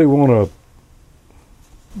if you really want to,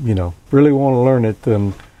 learn it,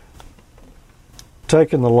 then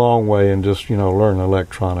taking the long way and just, learn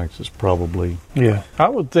electronics is probably... Yeah. I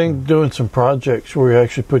would think doing some projects where you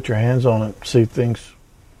actually put your hands on it, see things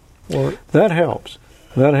work. That helps,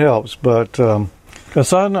 but...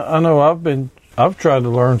 Because I know I've tried to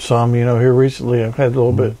learn some, here recently. I've had a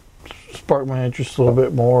little bit, sparked my interest a little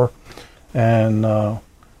bit more. And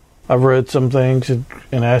I've read some things and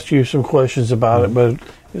asked you some questions about it. But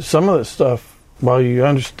some of the stuff, while you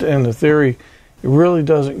understand the theory, it really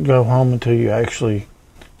doesn't go home until you actually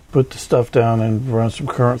put the stuff down and run some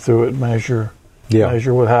current through it, measure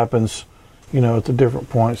what happens, at the different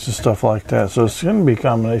points and stuff like that. So it's going to be a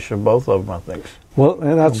combination of both of them, I think. Well,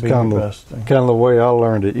 and that's kind of the way I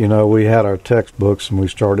learned it. We had our textbooks, and we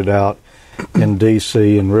started out in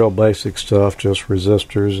DC and real basic stuff, just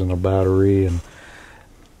resistors and a battery,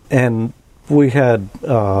 and we had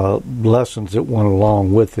lessons that went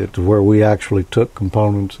along with it, where we actually took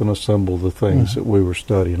components and assembled the things that we were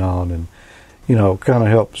studying on, and kind of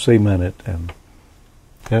helped cement it and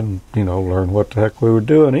learn what the heck we were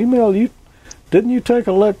doing. Didn't you take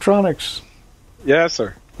electronics? Yes,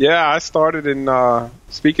 sir. Yeah, I started in,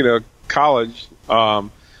 speaking of college, it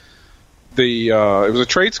was a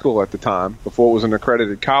trade school at the time, before it was an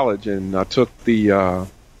accredited college, and I took the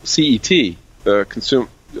CET, the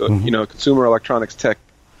Consumer Electronics Tech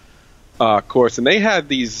course, and they had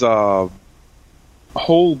these whole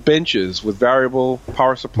benches with variable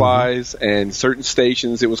power supplies and certain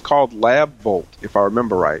stations. It was called Lab Volt, if I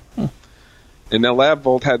remember right. And that Lab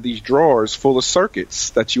Volt had these drawers full of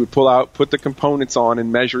circuits that you would pull out, put the components on, and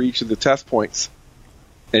measure each of the test points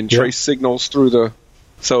and trace signals through the...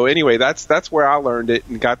 So anyway, that's where I learned it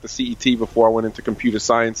and got the CET before I went into computer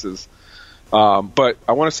sciences. But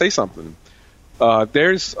I want to say something.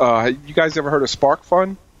 There's you guys ever heard of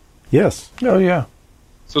SparkFun? Yes. Oh, yeah.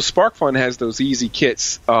 So SparkFun has those easy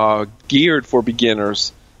kits geared for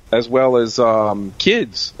beginners as well as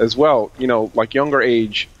kids as well, like younger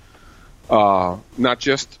age. Not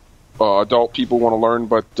just adult people want to learn,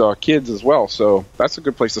 but kids as well. So that's a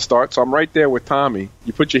good place to start. So I'm right there with Tommy.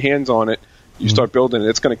 You put your hands on it, you start building it.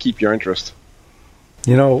 It's going to keep your interest.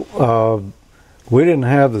 We didn't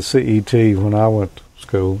have the CET when I went to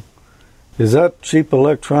school. Is that cheap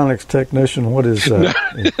electronics technician? What is that?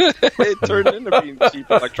 It turned into being cheap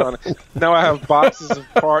electronics. Now I have boxes of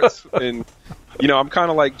parts and I'm kind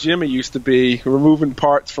of like Jimmy used to be, removing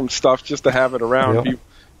parts from stuff just to have it around. Yep.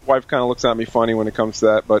 Wife kind of looks at me funny when it comes to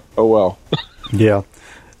that, but oh well. Yeah.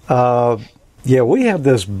 We had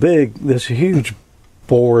this huge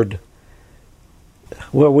board.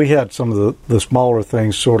 Well, we had some of the smaller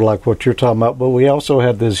things, sort of like what you're talking about, but we also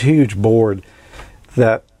had this huge board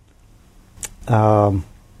that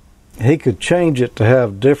he could change it to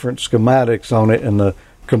have different schematics on it, and the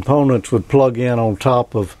components would plug in on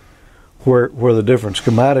top of where the different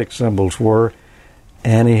schematic symbols were.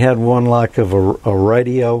 And he had one like of a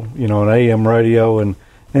radio, an AM radio, and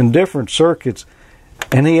different circuits.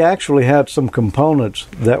 And he actually had some components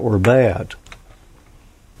that were bad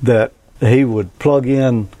that he would plug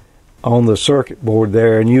in on the circuit board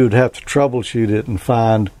there, and you would have to troubleshoot it and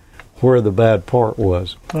find where the bad part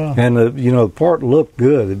was. Oh. And the part looked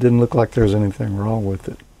good. It didn't look like there was anything wrong with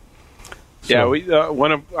it. So, Yeah, we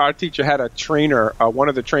one of our teacher had a trainer. One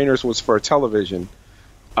of the trainers was for television.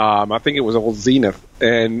 I think it was old Zenith,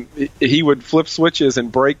 and he would flip switches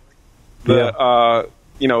and break break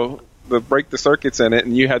the circuits in it,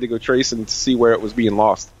 and you had to go trace and see where it was being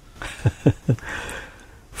lost.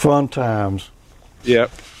 Fun times.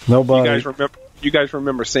 Yep. Nobody. You guys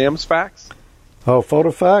remember Sam's Fax? Oh,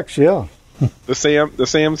 PhotoFax, yeah. The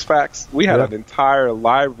Sam's Fax. We had an entire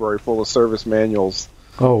library full of service manuals.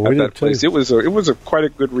 Oh, we at did that place. too. It was quite a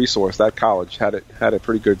good resource. That college had a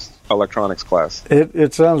pretty good electronics class.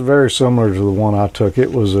 It sounds very similar to the one I took.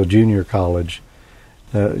 It was a junior college.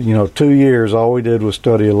 2 years, all we did was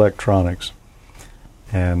study electronics,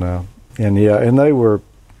 and they were,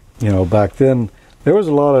 back then there was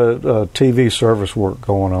a lot of TV service work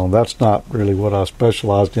going on. That's not really what I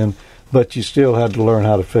specialized in, but you still had to learn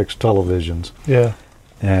how to fix televisions. Yeah.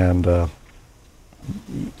 And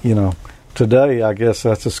today I guess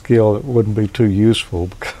that's a skill that wouldn't be too useful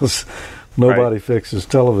because nobody fixes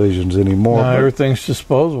televisions anymore. No, everything's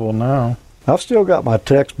disposable now. I've still got my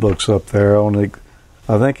textbooks up there on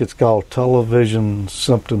I think it's called Television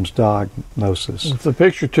Symptoms Diagnosis. If the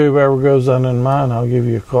picture tube ever goes on in mine, I'll give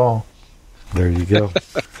you a call. There you go.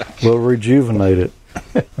 We'll rejuvenate it.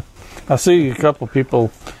 I see a couple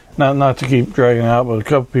people, not to keep dragging out, but a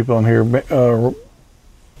couple people in here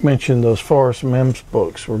mentioned those Forrest Mims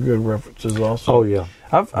books were good references also. Oh, yeah.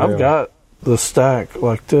 I've got the stack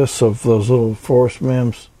like this of those little Forrest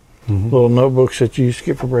Mims little notebooks that you used to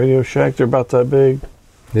get from Radio Shack. They're about that big.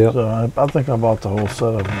 Yeah. So I think I bought the whole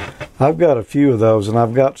set of them. I've got a few of those, and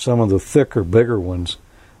I've got some of the thicker, bigger ones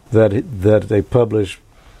that they published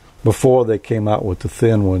before they came out with the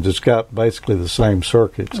thin ones. It's got basically the same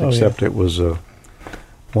circuits, except it was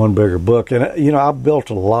one bigger book. And, I built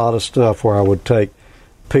a lot of stuff where I would take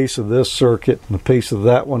a piece of this circuit and a piece of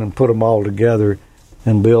that one and put them all together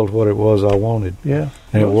and build what it was I wanted. Yeah.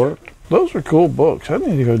 And it worked. Those are cool books. I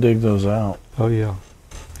need to go dig those out. Oh, yeah.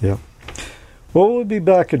 Yeah. Well, we'll be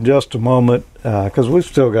back in just a moment because we've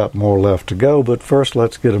still got more left to go. But first,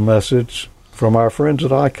 let's get a message from our friends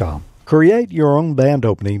at ICOM. Create your own band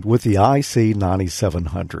opening with the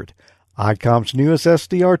IC9700. ICOM's newest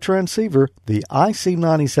SDR transceiver, the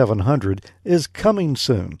IC9700, is coming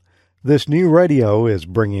soon. This new radio is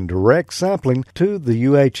bringing direct sampling to the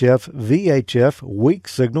UHF-VHF weak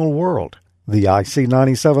signal world. The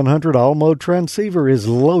IC9700 all-mode transceiver is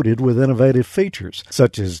loaded with innovative features,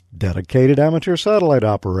 such as dedicated amateur satellite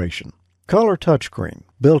operation, color touchscreen,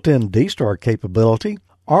 built-in D-Star capability,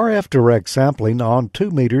 RF direct sampling on 2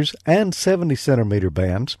 meters and 70 centimeter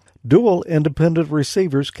bands, dual independent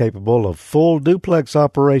receivers capable of full duplex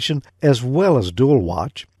operation as well as dual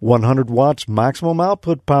watch, 100 watts maximum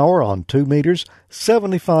output power on 2 meters,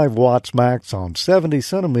 75 watts max on 70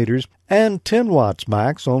 centimeters, and 10 watts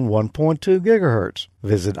max on 1.2 gigahertz.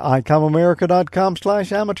 Visit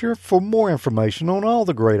ICOMAmerica.com/amateur for more information on all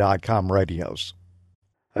the great ICOM radios.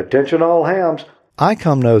 Attention all hams.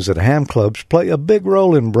 ICOM knows that ham clubs play a big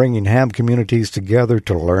role in bringing ham communities together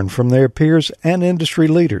to learn from their peers and industry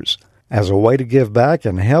leaders. As a way to give back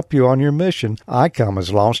and help you on your mission, ICOM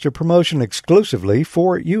has launched a promotion exclusively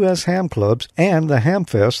for U.S. ham clubs and the ham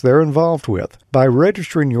fest they're involved with. By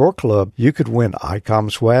registering your club, you could win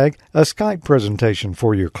ICOM swag, a Skype presentation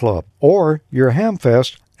for your club, or your ham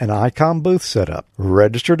fest, an ICOM booth setup.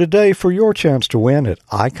 Register today for your chance to win at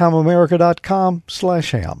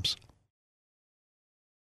ICOMAmerica.com/hams.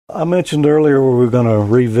 I mentioned earlier we were going to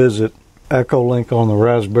revisit Echolink on the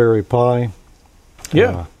Raspberry Pi.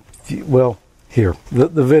 Yeah. Well, here, the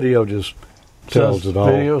video just tells it all.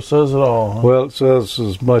 The video says it all. Huh? Well, it says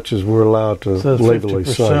as much as we're allowed to legally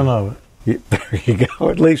say. 50% of it. There you go,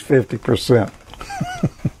 at least 50%.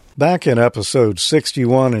 Back in episode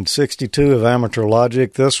 61 and 62 of Amateur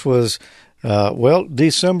Logic, this was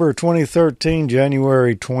December 2013,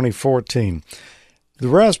 January 2014. The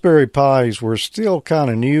Raspberry Pis were still kind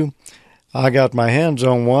of new. I got my hands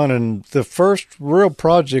on one, and the first real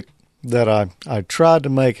project that I tried to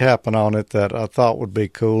make happen on it that I thought would be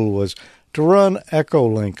cool was to run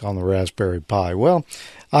Echolink on the Raspberry Pi. Well,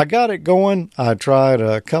 I got it going. I tried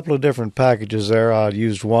a couple of different packages there. I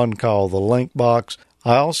used one called the Link Box.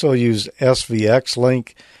 I also used SVX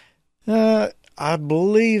Link. I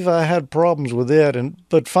believe I had problems with it,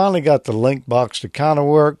 but finally got the Link Box to kind of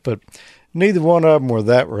work, but neither one of them were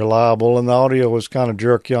that reliable, and the audio was kind of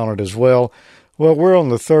jerky on it as well. Well, we're on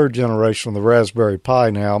the third generation of the Raspberry Pi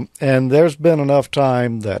now, and there's been enough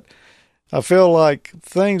time that I feel like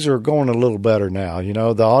things are going a little better now. You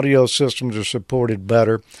know, the audio systems are supported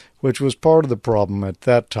better, which was part of the problem at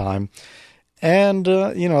that time. And,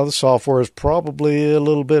 the software is probably a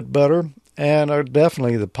little bit better, and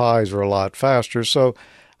definitely the Pis are a lot faster. So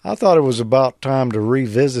I thought it was about time to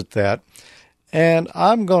revisit that. And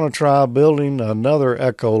I'm going to try building another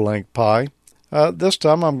Echolink Pi. This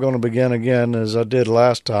time I'm going to begin again as I did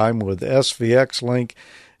last time with SVX Link.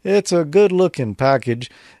 It's a good-looking package.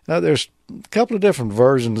 There's a couple of different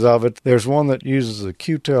versions of it. There's one that uses a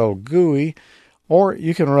Qtel GUI, or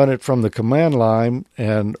you can run it from the command line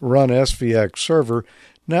and run SVX Server.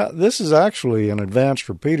 Now, this is actually an advanced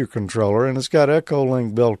repeater controller, and it's got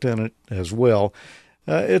Echolink built in it as well.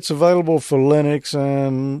 It's available for Linux,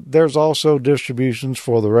 and there's also distributions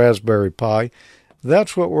for the Raspberry Pi.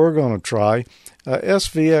 That's what we're going to try.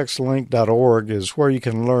 svxlink.org is where you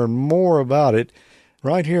can learn more about it.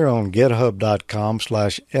 Right here on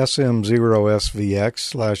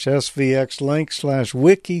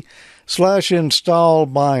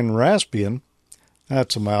github.com/smzero-svx/svxlink/wiki/install-bind-raspbian.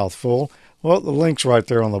 That's a mouthful. Well, the link's right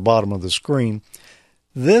there on the bottom of the screen.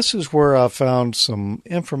 This is where I found some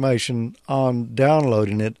information on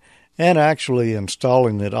downloading it and actually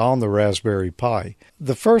installing it on the Raspberry Pi.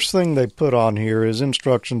 The first thing they put on here is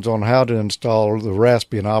instructions on how to install the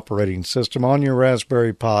Raspbian operating system on your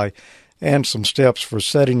Raspberry Pi and some steps for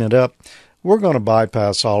setting it up. We're going to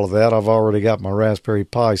bypass all of that. I've already got my Raspberry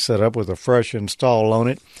Pi set up with a fresh install on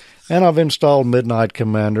it, and I've installed Midnight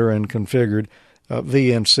Commander and configured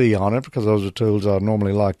VNC on it because those are tools I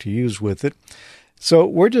normally like to use with it. So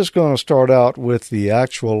we're just going to start out with the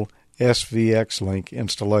actual SVX Link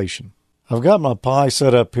installation. I've got my Pi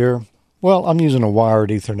set up here. Well, I'm using a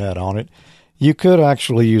wired Ethernet on it. You could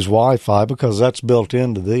actually use Wi-Fi because that's built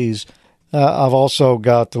into these. I've also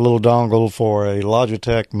got the little dongle for a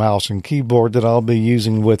Logitech mouse and keyboard that I'll be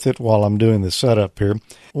using with it while I'm doing the setup here.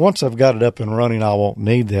 Once I've got it up and running, I won't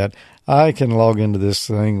need that. I can log into this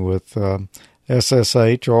thing with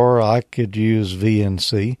SSH, or I could use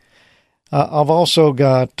VNC. I've also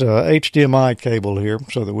got HDMI cable here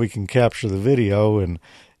so that we can capture the video and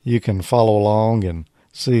you can follow along and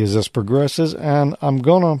see as this progresses. And I'm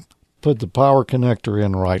going to put the power connector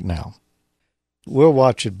in right now. We'll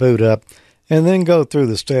watch it boot up and then go through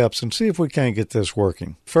the steps and see if we can't get this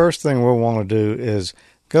working. First thing we'll want to do is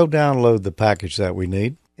go download the package that we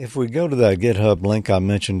need. If we go to that GitHub link I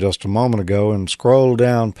mentioned just a moment ago and scroll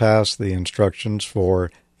down past the instructions for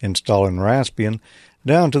installing Raspbian,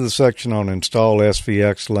 down to the section on Install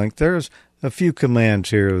SVX Link, there's a few commands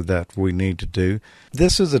here that we need to do.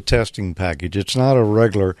 This is a testing package. It's not a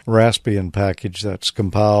regular Raspbian package that's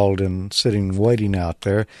compiled and sitting waiting out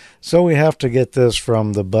there. So we have to get this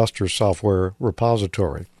from the Buster software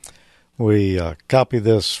repository. We copy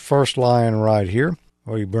this first line right here.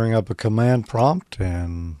 We bring up a command prompt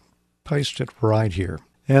and paste it right here.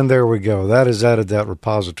 And there we go. That has added that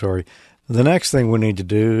repository. The next thing we need to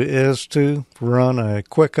do is to run a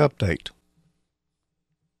quick update.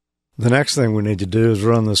 The next thing we need to do is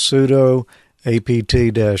run the sudo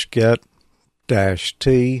apt-get-t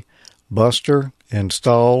buster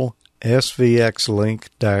install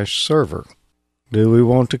svxlink-server. Do we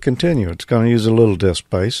want to continue? It's going to use a little disk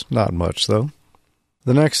space, not much though.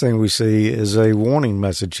 The next thing we see is a warning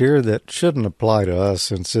message here that shouldn't apply to us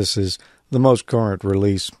since this is the most current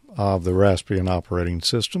release of the Raspbian operating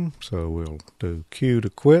system. So we'll do Q to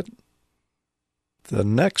quit. The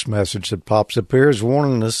next message that pops up here is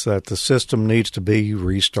warning us that the system needs to be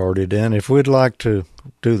restarted. And if we'd like to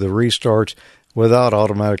do the restarts without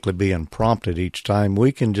automatically being prompted each time,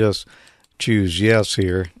 we can just choose yes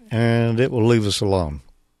here and it will leave us alone.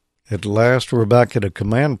 At last, we're back at a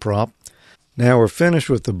command prompt. Now we're finished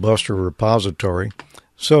with the Buster repository,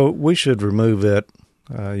 so we should remove it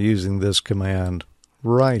using this command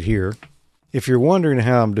right here. If you're wondering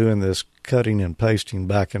how I'm doing this cutting and pasting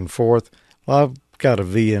back and forth, well, I've got a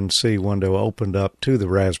VNC window opened up to the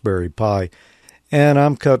Raspberry Pi, And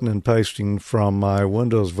I'm cutting and pasting from my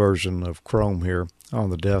Windows version of Chrome here on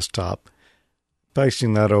the desktop,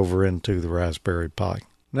 pasting that over into the Raspberry Pi.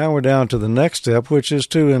 Now we're down to the next step, which is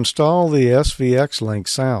to install the SVX Link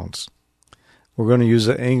sounds. We're going to use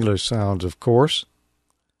the English sounds, of course.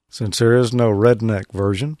 Since there is no redneck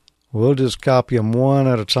version, we'll just copy them one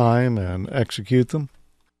at a time and execute them.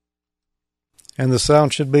 And the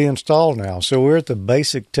sound should be installed now. So we're at the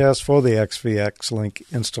basic test for the SVX Link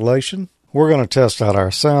installation. We're going to test out our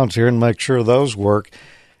sounds here and make sure those work.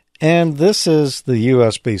 And this is the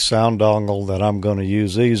USB sound dongle that I'm going to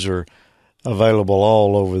use. These are available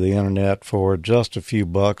all over the internet for just a few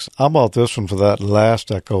bucks. I bought this one for that last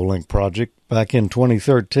Echolink project back in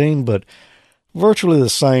 2013, but virtually the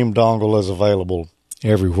same dongle is available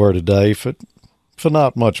everywhere today for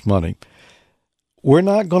not much money. We're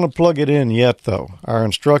not going to plug it in yet, though. Our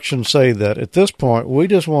instructions say that at this point, we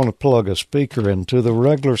just want to plug a speaker into the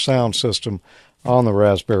regular sound system on the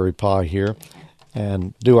Raspberry Pi here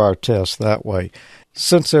and do our test that way.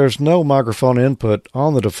 Since there's no microphone input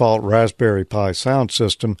on the default Raspberry Pi sound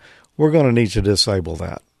system, we're going to need to disable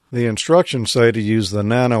that. The instructions say to use the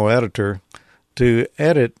Nano Editor to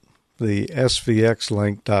edit the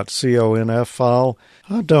svxlink.conf file.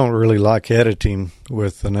 I don't really like editing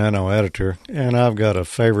with the Nano Editor, and I've got a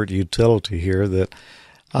favorite utility here that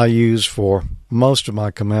I use for most of my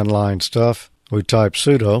command line stuff. We type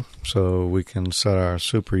sudo, so we can set our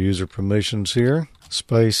super user permissions here,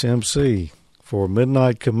 space MC for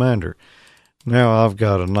Midnight Commander. Now I've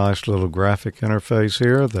got a nice little graphic interface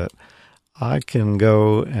here that I can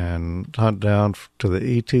go and hunt down to the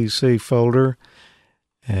ETC folder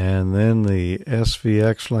and then the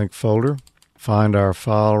SVX Link folder. Find our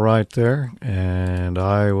file right there, and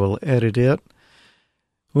I will edit it.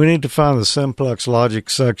 We need to find the Simplex Logic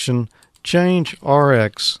section, change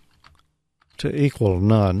RX to equal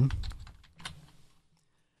none,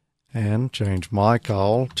 and change my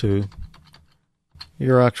call to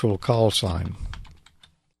your actual call sign.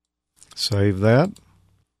 Save that.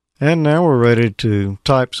 And now we're ready to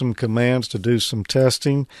type some commands to do some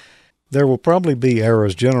testing. There will probably be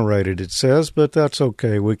errors generated, it says, but that's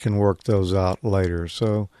okay. We can work those out later.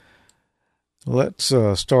 So let's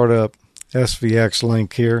start up SVX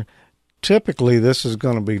Link here. Typically, this is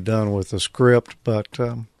going to be done with a script, but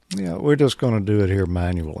we're just going to do it here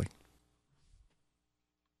manually.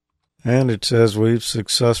 And it says we've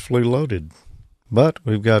successfully loaded, but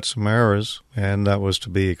we've got some errors, and that was to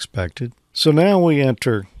be expected. So now we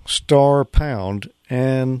enter *#,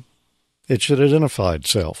 and it should identify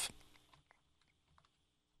itself.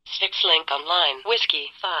 SVX Link online.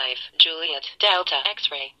 Whiskey 5 Juliet Delta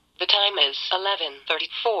X-ray. The time is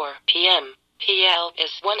 11:34 p.m. PL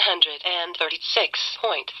is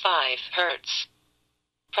 136.5 Hertz.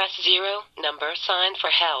 Press 0 $ for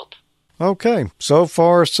help. Okay, so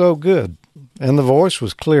far so good. And the voice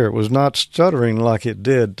was clear. It was not stuttering like it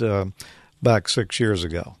did back 6 years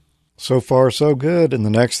ago. So far so good. And the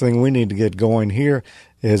next thing we need to get going here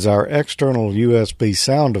is our external USB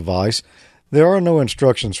sound device. There are no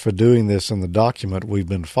instructions for doing this in the document we've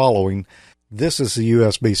been following. This is the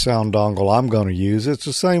USB sound dongle I'm going to use. It's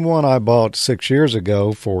the same one I bought 6 years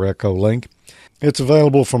ago for Echolink. It's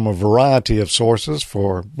available from a variety of sources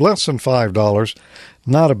for less than $5.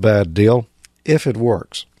 Not a bad deal if it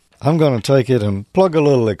works. I'm going to take it and plug a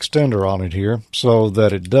little extender on it here so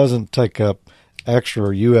that it doesn't take up extra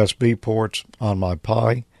USB ports on my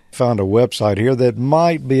Pi. Found a website here that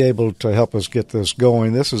might be able to help us get this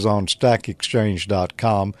going. This is on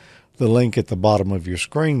stackexchange.com, the link at the bottom of your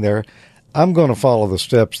screen there. I'm going to follow the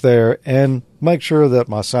steps there and make sure that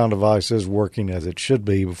my sound device is working as it should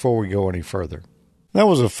be before we go any further. That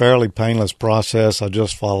was a fairly painless process. I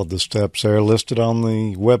just followed the steps there listed on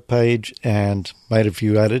the web page and made a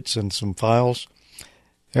few edits and some files.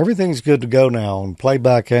 Everything's good to go now on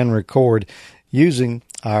playback and record using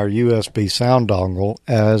our USB sound dongle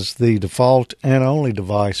as the default and only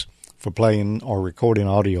device for playing or recording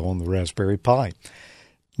audio on the Raspberry Pi.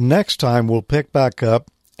 Next time we'll pick back up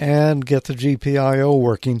and get the GPIO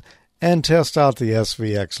working and test out the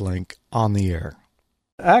SVX Link on the air.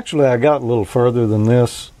 Actually, I got a little further than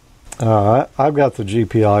this. I've got the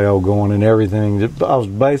GPIO going and everything. I was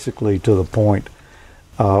basically to the point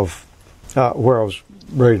of where I was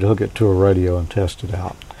ready to hook it to a radio and test it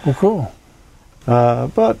out. Oh, cool.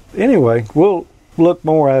 But anyway, we'll look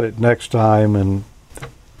more at it next time, and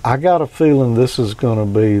I got a feeling this is going to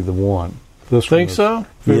be the one. This think so?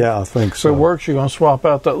 Yeah, I think so. If it works, you're going to swap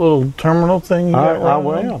out that little terminal thing you got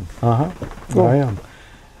I am. Cool. I am.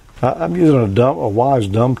 I'm using a Wise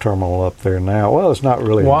Dumb terminal up there now. Well, it's not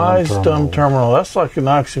really Wise a Dumb terminal. That's like an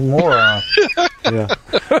oxymoron. Yeah.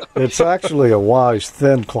 It's actually a Wise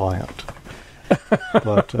Thin client.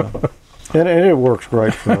 But and it works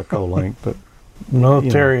great for Echolink. But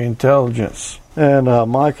Military intelligence. And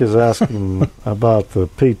Mike is asking about the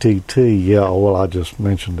PTT. Yeah, well, I just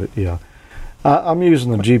mentioned it. Yeah, I'm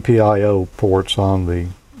using the GPIO ports on the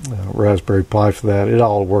Raspberry Pi for that. It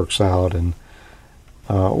all works out, and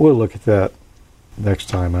we'll look at that next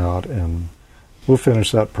time out, and we'll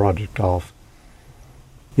finish that project off.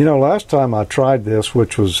 You know, last time I tried this,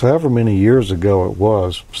 which was however many years ago it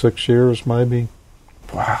was, 6 years maybe.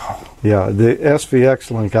 Wow. Yeah, the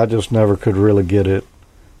SVX link, I just never could really get it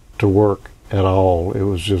to work at all. It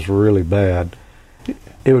was just really bad.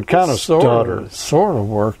 It would kind of stutter. Sort of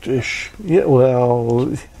worked-ish. Yeah,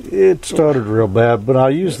 well, it stuttered real bad, but I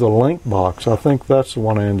used the link box. I think that's the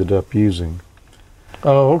one I ended up using.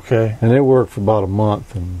 Oh, okay. And it worked for about a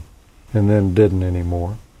month and then didn't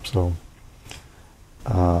anymore. So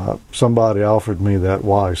somebody offered me that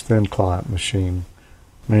Wise Thin client machine.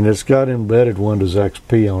 I mean, it's got embedded Windows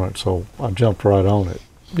XP on it, so I jumped right on it.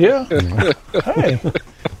 Yeah. Hey,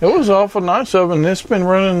 it was awful nice of them. It's been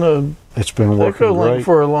running It's been working Echolink great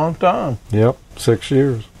for a long time. Yep, 6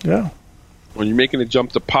 years. Yeah. When you're making a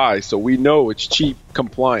jump to Pi, so we know it's cheap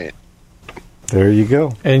compliant. There you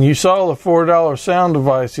go. And you saw the $4 sound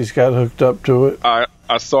device he's got hooked up to it. I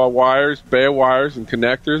saw wires, bare wires, and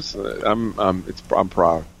connectors. I'm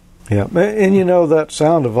proud. Yeah, and you know that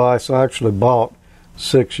sound device I actually bought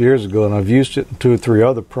 6 years ago, and I've used it in 2 or 3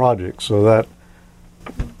 other projects. So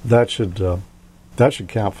that should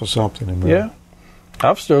count for something in there. Yeah.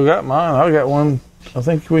 I've still got mine. I got one. I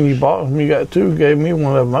think when you bought them, you got 2. Gave me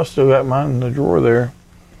one of them. I still got mine in the drawer there.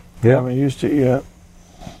 Yeah. Haven't used it yet.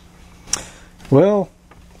 Well,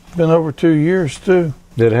 Been over 2 years too.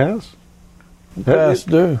 it has. Past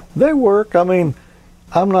due. They work. I mean,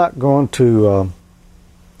 I'm not going to,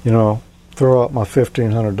 throw out my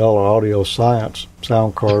 $1,500 Audio Science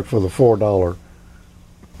sound card for the $4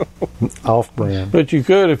 off-brand. But you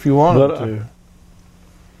could if you wanted But, to.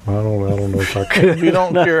 I don't know if I could. If you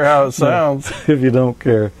don't care how it sounds. If you don't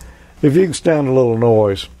care. If you can stand a little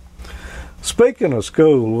noise. Speaking of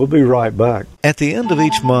school, we'll be right back. At the end of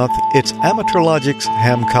each month, it's Amateurlogic's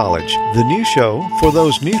Ham College, the new show for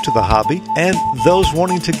those new to the hobby and those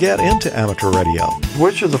wanting to get into amateur radio.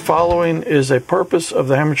 Which of the following is a purpose of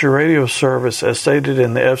the amateur radio service as stated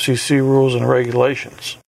in the FCC rules and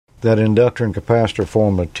regulations? That inductor and capacitor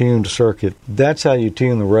form a tuned circuit. That's how you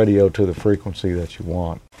tune the radio to the frequency that you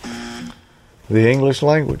want. The English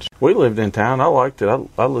language. We lived in town. I liked it.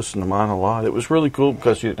 I listened to mine a lot. It was really cool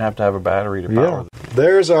because you didn't have to have a battery to power it.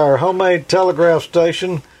 There's our homemade telegraph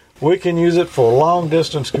station. We can use it for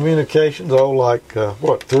long-distance communications,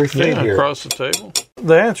 3 feet here? Across the table.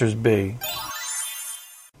 The answer is B.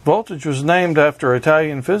 Voltage was named after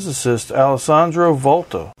Italian physicist Alessandro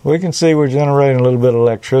Volta. We can see we're generating a little bit of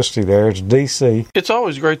electricity there. It's DC. It's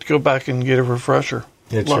always great to go back and get a refresher.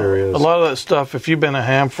 It sure is. A lot of that stuff, if you've been a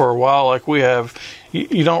ham for a while like we have,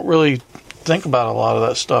 you don't really think about a lot of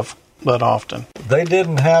that stuff that often. They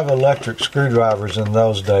didn't have electric screwdrivers in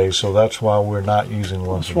those days, so that's why we're not using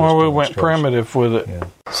one. That's why we went primitive with it. Yeah.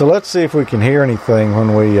 So let's see if we can hear anything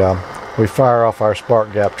when we fire off our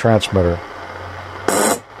spark gap transmitter.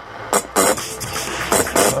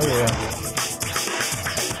 Oh, yeah.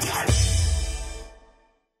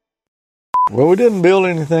 Well, we didn't build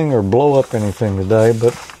anything or blow up anything today,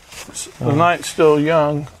 but The night's still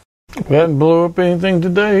young. We hadn't blew up anything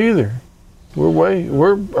today either.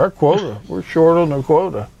 We're our quota. We're short on the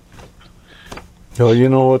quota. well, you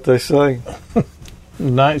know what they say. The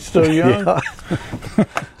night's still young. Yeah.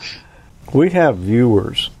 We have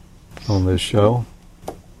viewers on this show.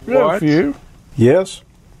 We have a few. Yes,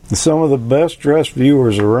 some of the best dressed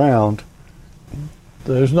viewers around.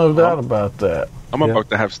 There's no doubt about that. I'm about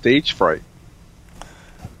to have stage fright.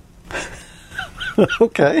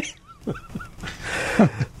 Okay.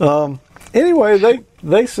 Anyway,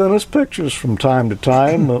 they send us pictures from time to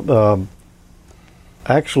time,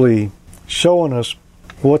 actually showing us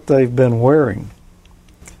what they've been wearing.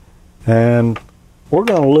 And we're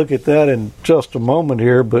going to look at that in just a moment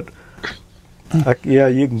here, but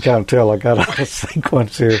you can kind of tell I got a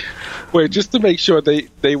sequence here. Wait, just to make sure,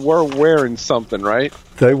 they were wearing something, right?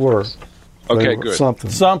 They were. Okay, good.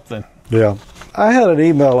 Something. Yeah. I had an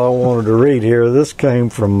email I wanted to read here. This came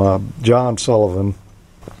from John Sullivan.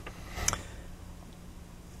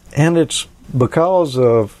 And it's because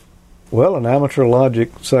of, an Amateur Logic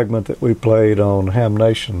segment that we played on Ham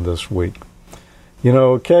Nation this week. You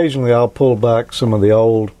know, occasionally I'll pull back some of the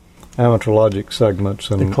old Amateur Logic segments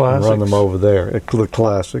and run them over there. The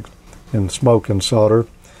classics and Smoke and Solder.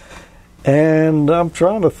 And I'm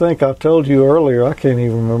trying to think. I told you earlier, I can't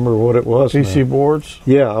even remember what it was. PC now. boards?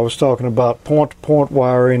 Yeah, I was talking about point-to-point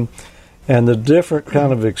wiring and the different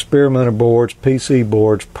kind of experimenter boards, PC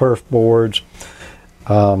boards, perf boards,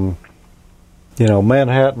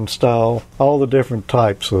 Manhattan style, all the different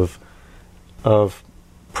types of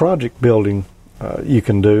project building you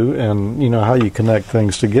can do, and how you connect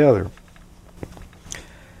things together.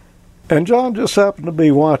 And John just happened to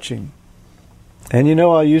be watching. And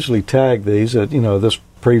I usually tag these at, this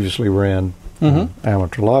previously ran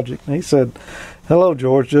Amateur Logic. And he said, "Hello,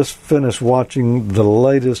 George, just finished watching the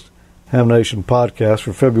latest Ham Nation podcast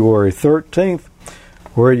for February 13th,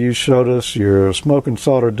 where you showed us your smoke and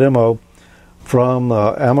solder demo from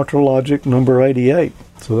Amateur Logic number 88.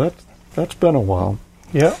 So that's been a while.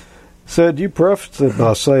 Yeah. Said you prefaced it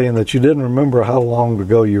by saying that you didn't remember how long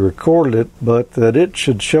ago you recorded it, but that it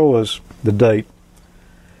should show us the date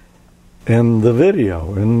in the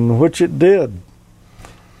video, in which it did.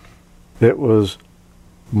 It was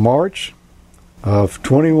March of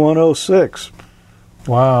 2106.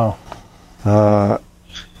 Wow.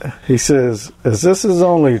 He says, as this is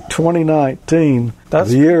only 2019, the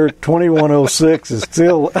year 2106 is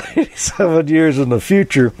still 87 years in the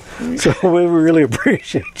future, so we really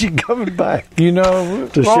appreciate you coming back. We've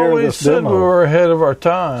share always this said demo. we were ahead of our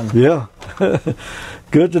time. Yeah.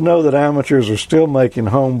 Good to know that amateurs are still making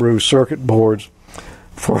homebrew circuit boards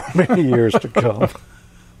for many years to come.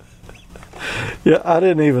 Yeah, I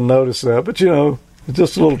didn't even notice that, but it's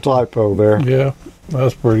just a little typo there. Yeah,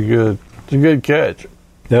 that's pretty good. It's a good catch.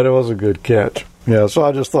 That was a good catch. Yeah, so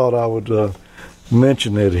I just thought I would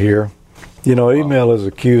mention it here. Email has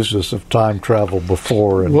accused us of time travel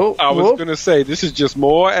before. And I was going to say, this is just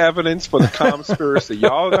more evidence for the conspiracy.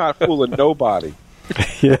 Y'all not fooling nobody.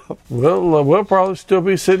 Yeah. Well, we'll probably still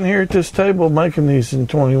be sitting here at this table making these in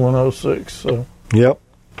 2106. So. Yep.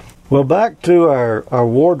 Well, back to our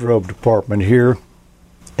wardrobe department here.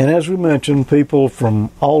 And as we mentioned, people from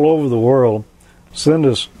all over the world send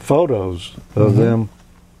us photos of them,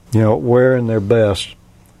 wearing their best.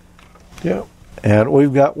 Yeah. And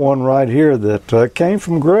we've got one right here that came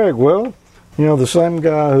from Greg. Well, the same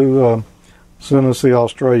guy who sent us the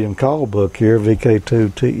Australian call book here,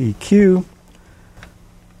 VK2TEQ.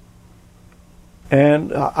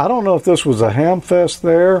 And I don't know if this was a ham fest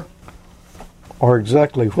there or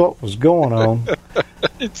exactly what was going on.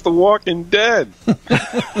 It's The Walking Dead.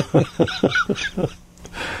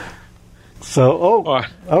 So,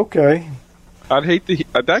 okay. I'd hate to.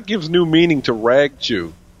 That gives new meaning to rag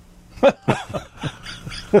chew.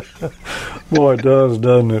 Boy, it does,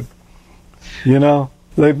 doesn't it?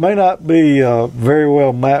 They may not be very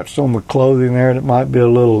well matched on the clothing there, and it might be a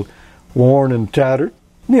little worn and tattered.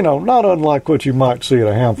 Not unlike what you might see at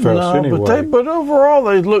a ham fest anyway. But overall,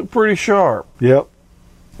 they look pretty sharp. Yep.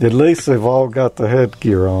 At least they've all got the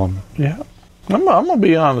headgear on. Yeah. I'm gonna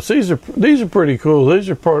be honest. These are pretty cool. These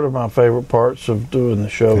are part of my favorite parts of doing the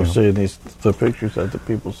show. Seeing the pictures that the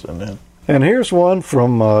people send in. And here's one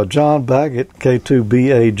from John Baggett,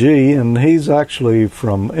 K2BAG, and he's actually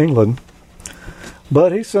from England.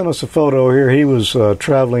 But he sent us a photo here. He was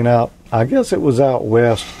traveling out. I guess it was out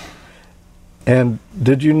west. And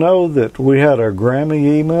did you know that we had our Grammy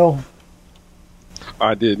email?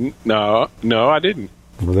 I didn't. No, I didn't.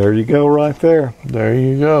 Well, there you go, right there. There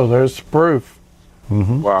you go. There's the proof.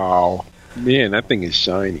 Mm-hmm. Wow. Man, that thing is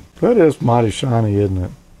shiny. That is mighty shiny, isn't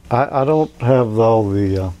it? I don't have all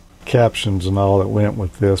the captions and all that went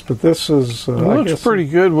with this, but this is... it looks pretty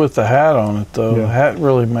good with the hat on it, though. Yeah. The hat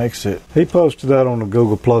really makes it. He posted that on the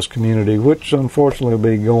Google Plus community, which unfortunately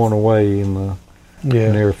will be going away in the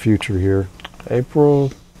near future here.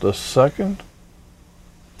 April the 2nd?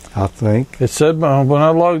 I think. It said, when I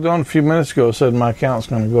logged on a few minutes ago, it said my account's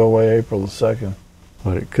going to go away April the 2nd.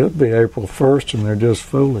 But it could be April 1st, and they're just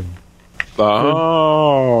fooling.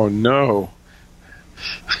 Oh, no.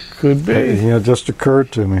 Could be. It just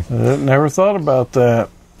occurred to me. I never thought about that.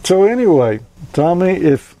 So anyway, Tommy,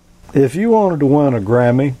 if you wanted to win a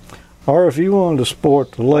Grammy, or if you wanted to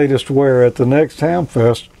sport the latest wear at the next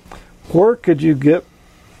Hamfest, where could you get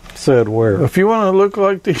said wear? If you want to look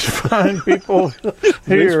like these fine people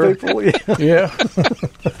here. These people, yeah.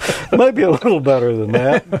 Maybe a little better than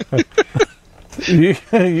that. You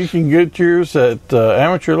can get yours at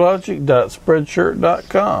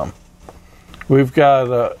amateurlogic.spreadshirt.com. We've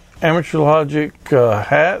got Amateur Logic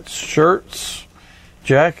hats, shirts,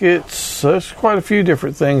 jackets. There's quite a few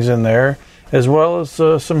different things in there, as well as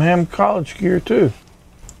some Ham College gear, too,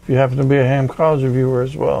 if you happen to be a Ham College viewer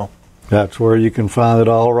as well. That's where you can find it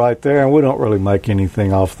all right there. And we don't really make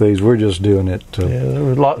anything off these. We're just doing it to. Yeah, there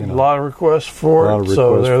was a lot of requests for lot it, of so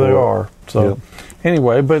requests there they for it. are. So Yep.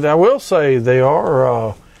 anyway, but I will say they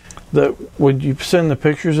are. That would you send the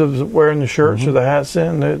pictures of wearing the shirts or the hats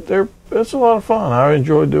in? It's a lot of fun. I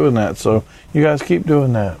enjoy doing that. So you guys keep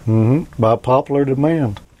doing that. By popular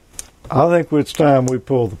demand. I think it's time we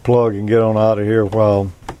pull the plug and get on out of here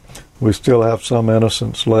while we still have some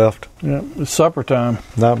innocence left. Yeah, it's supper time.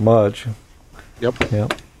 Not much. Yep.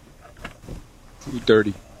 Yep. Too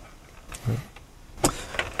dirty.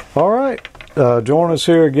 All right. Join us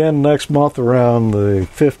here again next month around the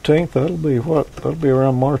 15th. That'll be what? That'll be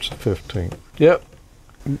around March the 15th. Yep.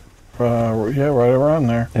 Yeah, right around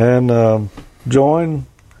there. And join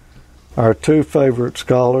our two favorite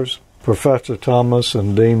scholars, Professor Thomas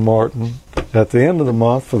and Dean Martin, at the end of the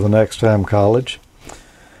month for the next time college.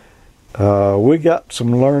 We got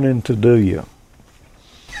some learning to do you.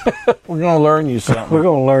 We're going to learn you something. We're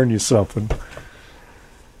going to learn you something.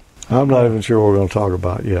 I'm not even sure what we're going to talk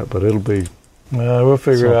about yet, but it'll be. We'll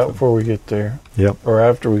figure it out something. before we get there. Yep. Or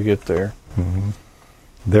after we get there.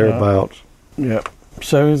 Thereabouts. Yep.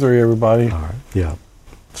 73, everybody. All right. Yeah.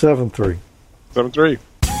 7-3. 7-3.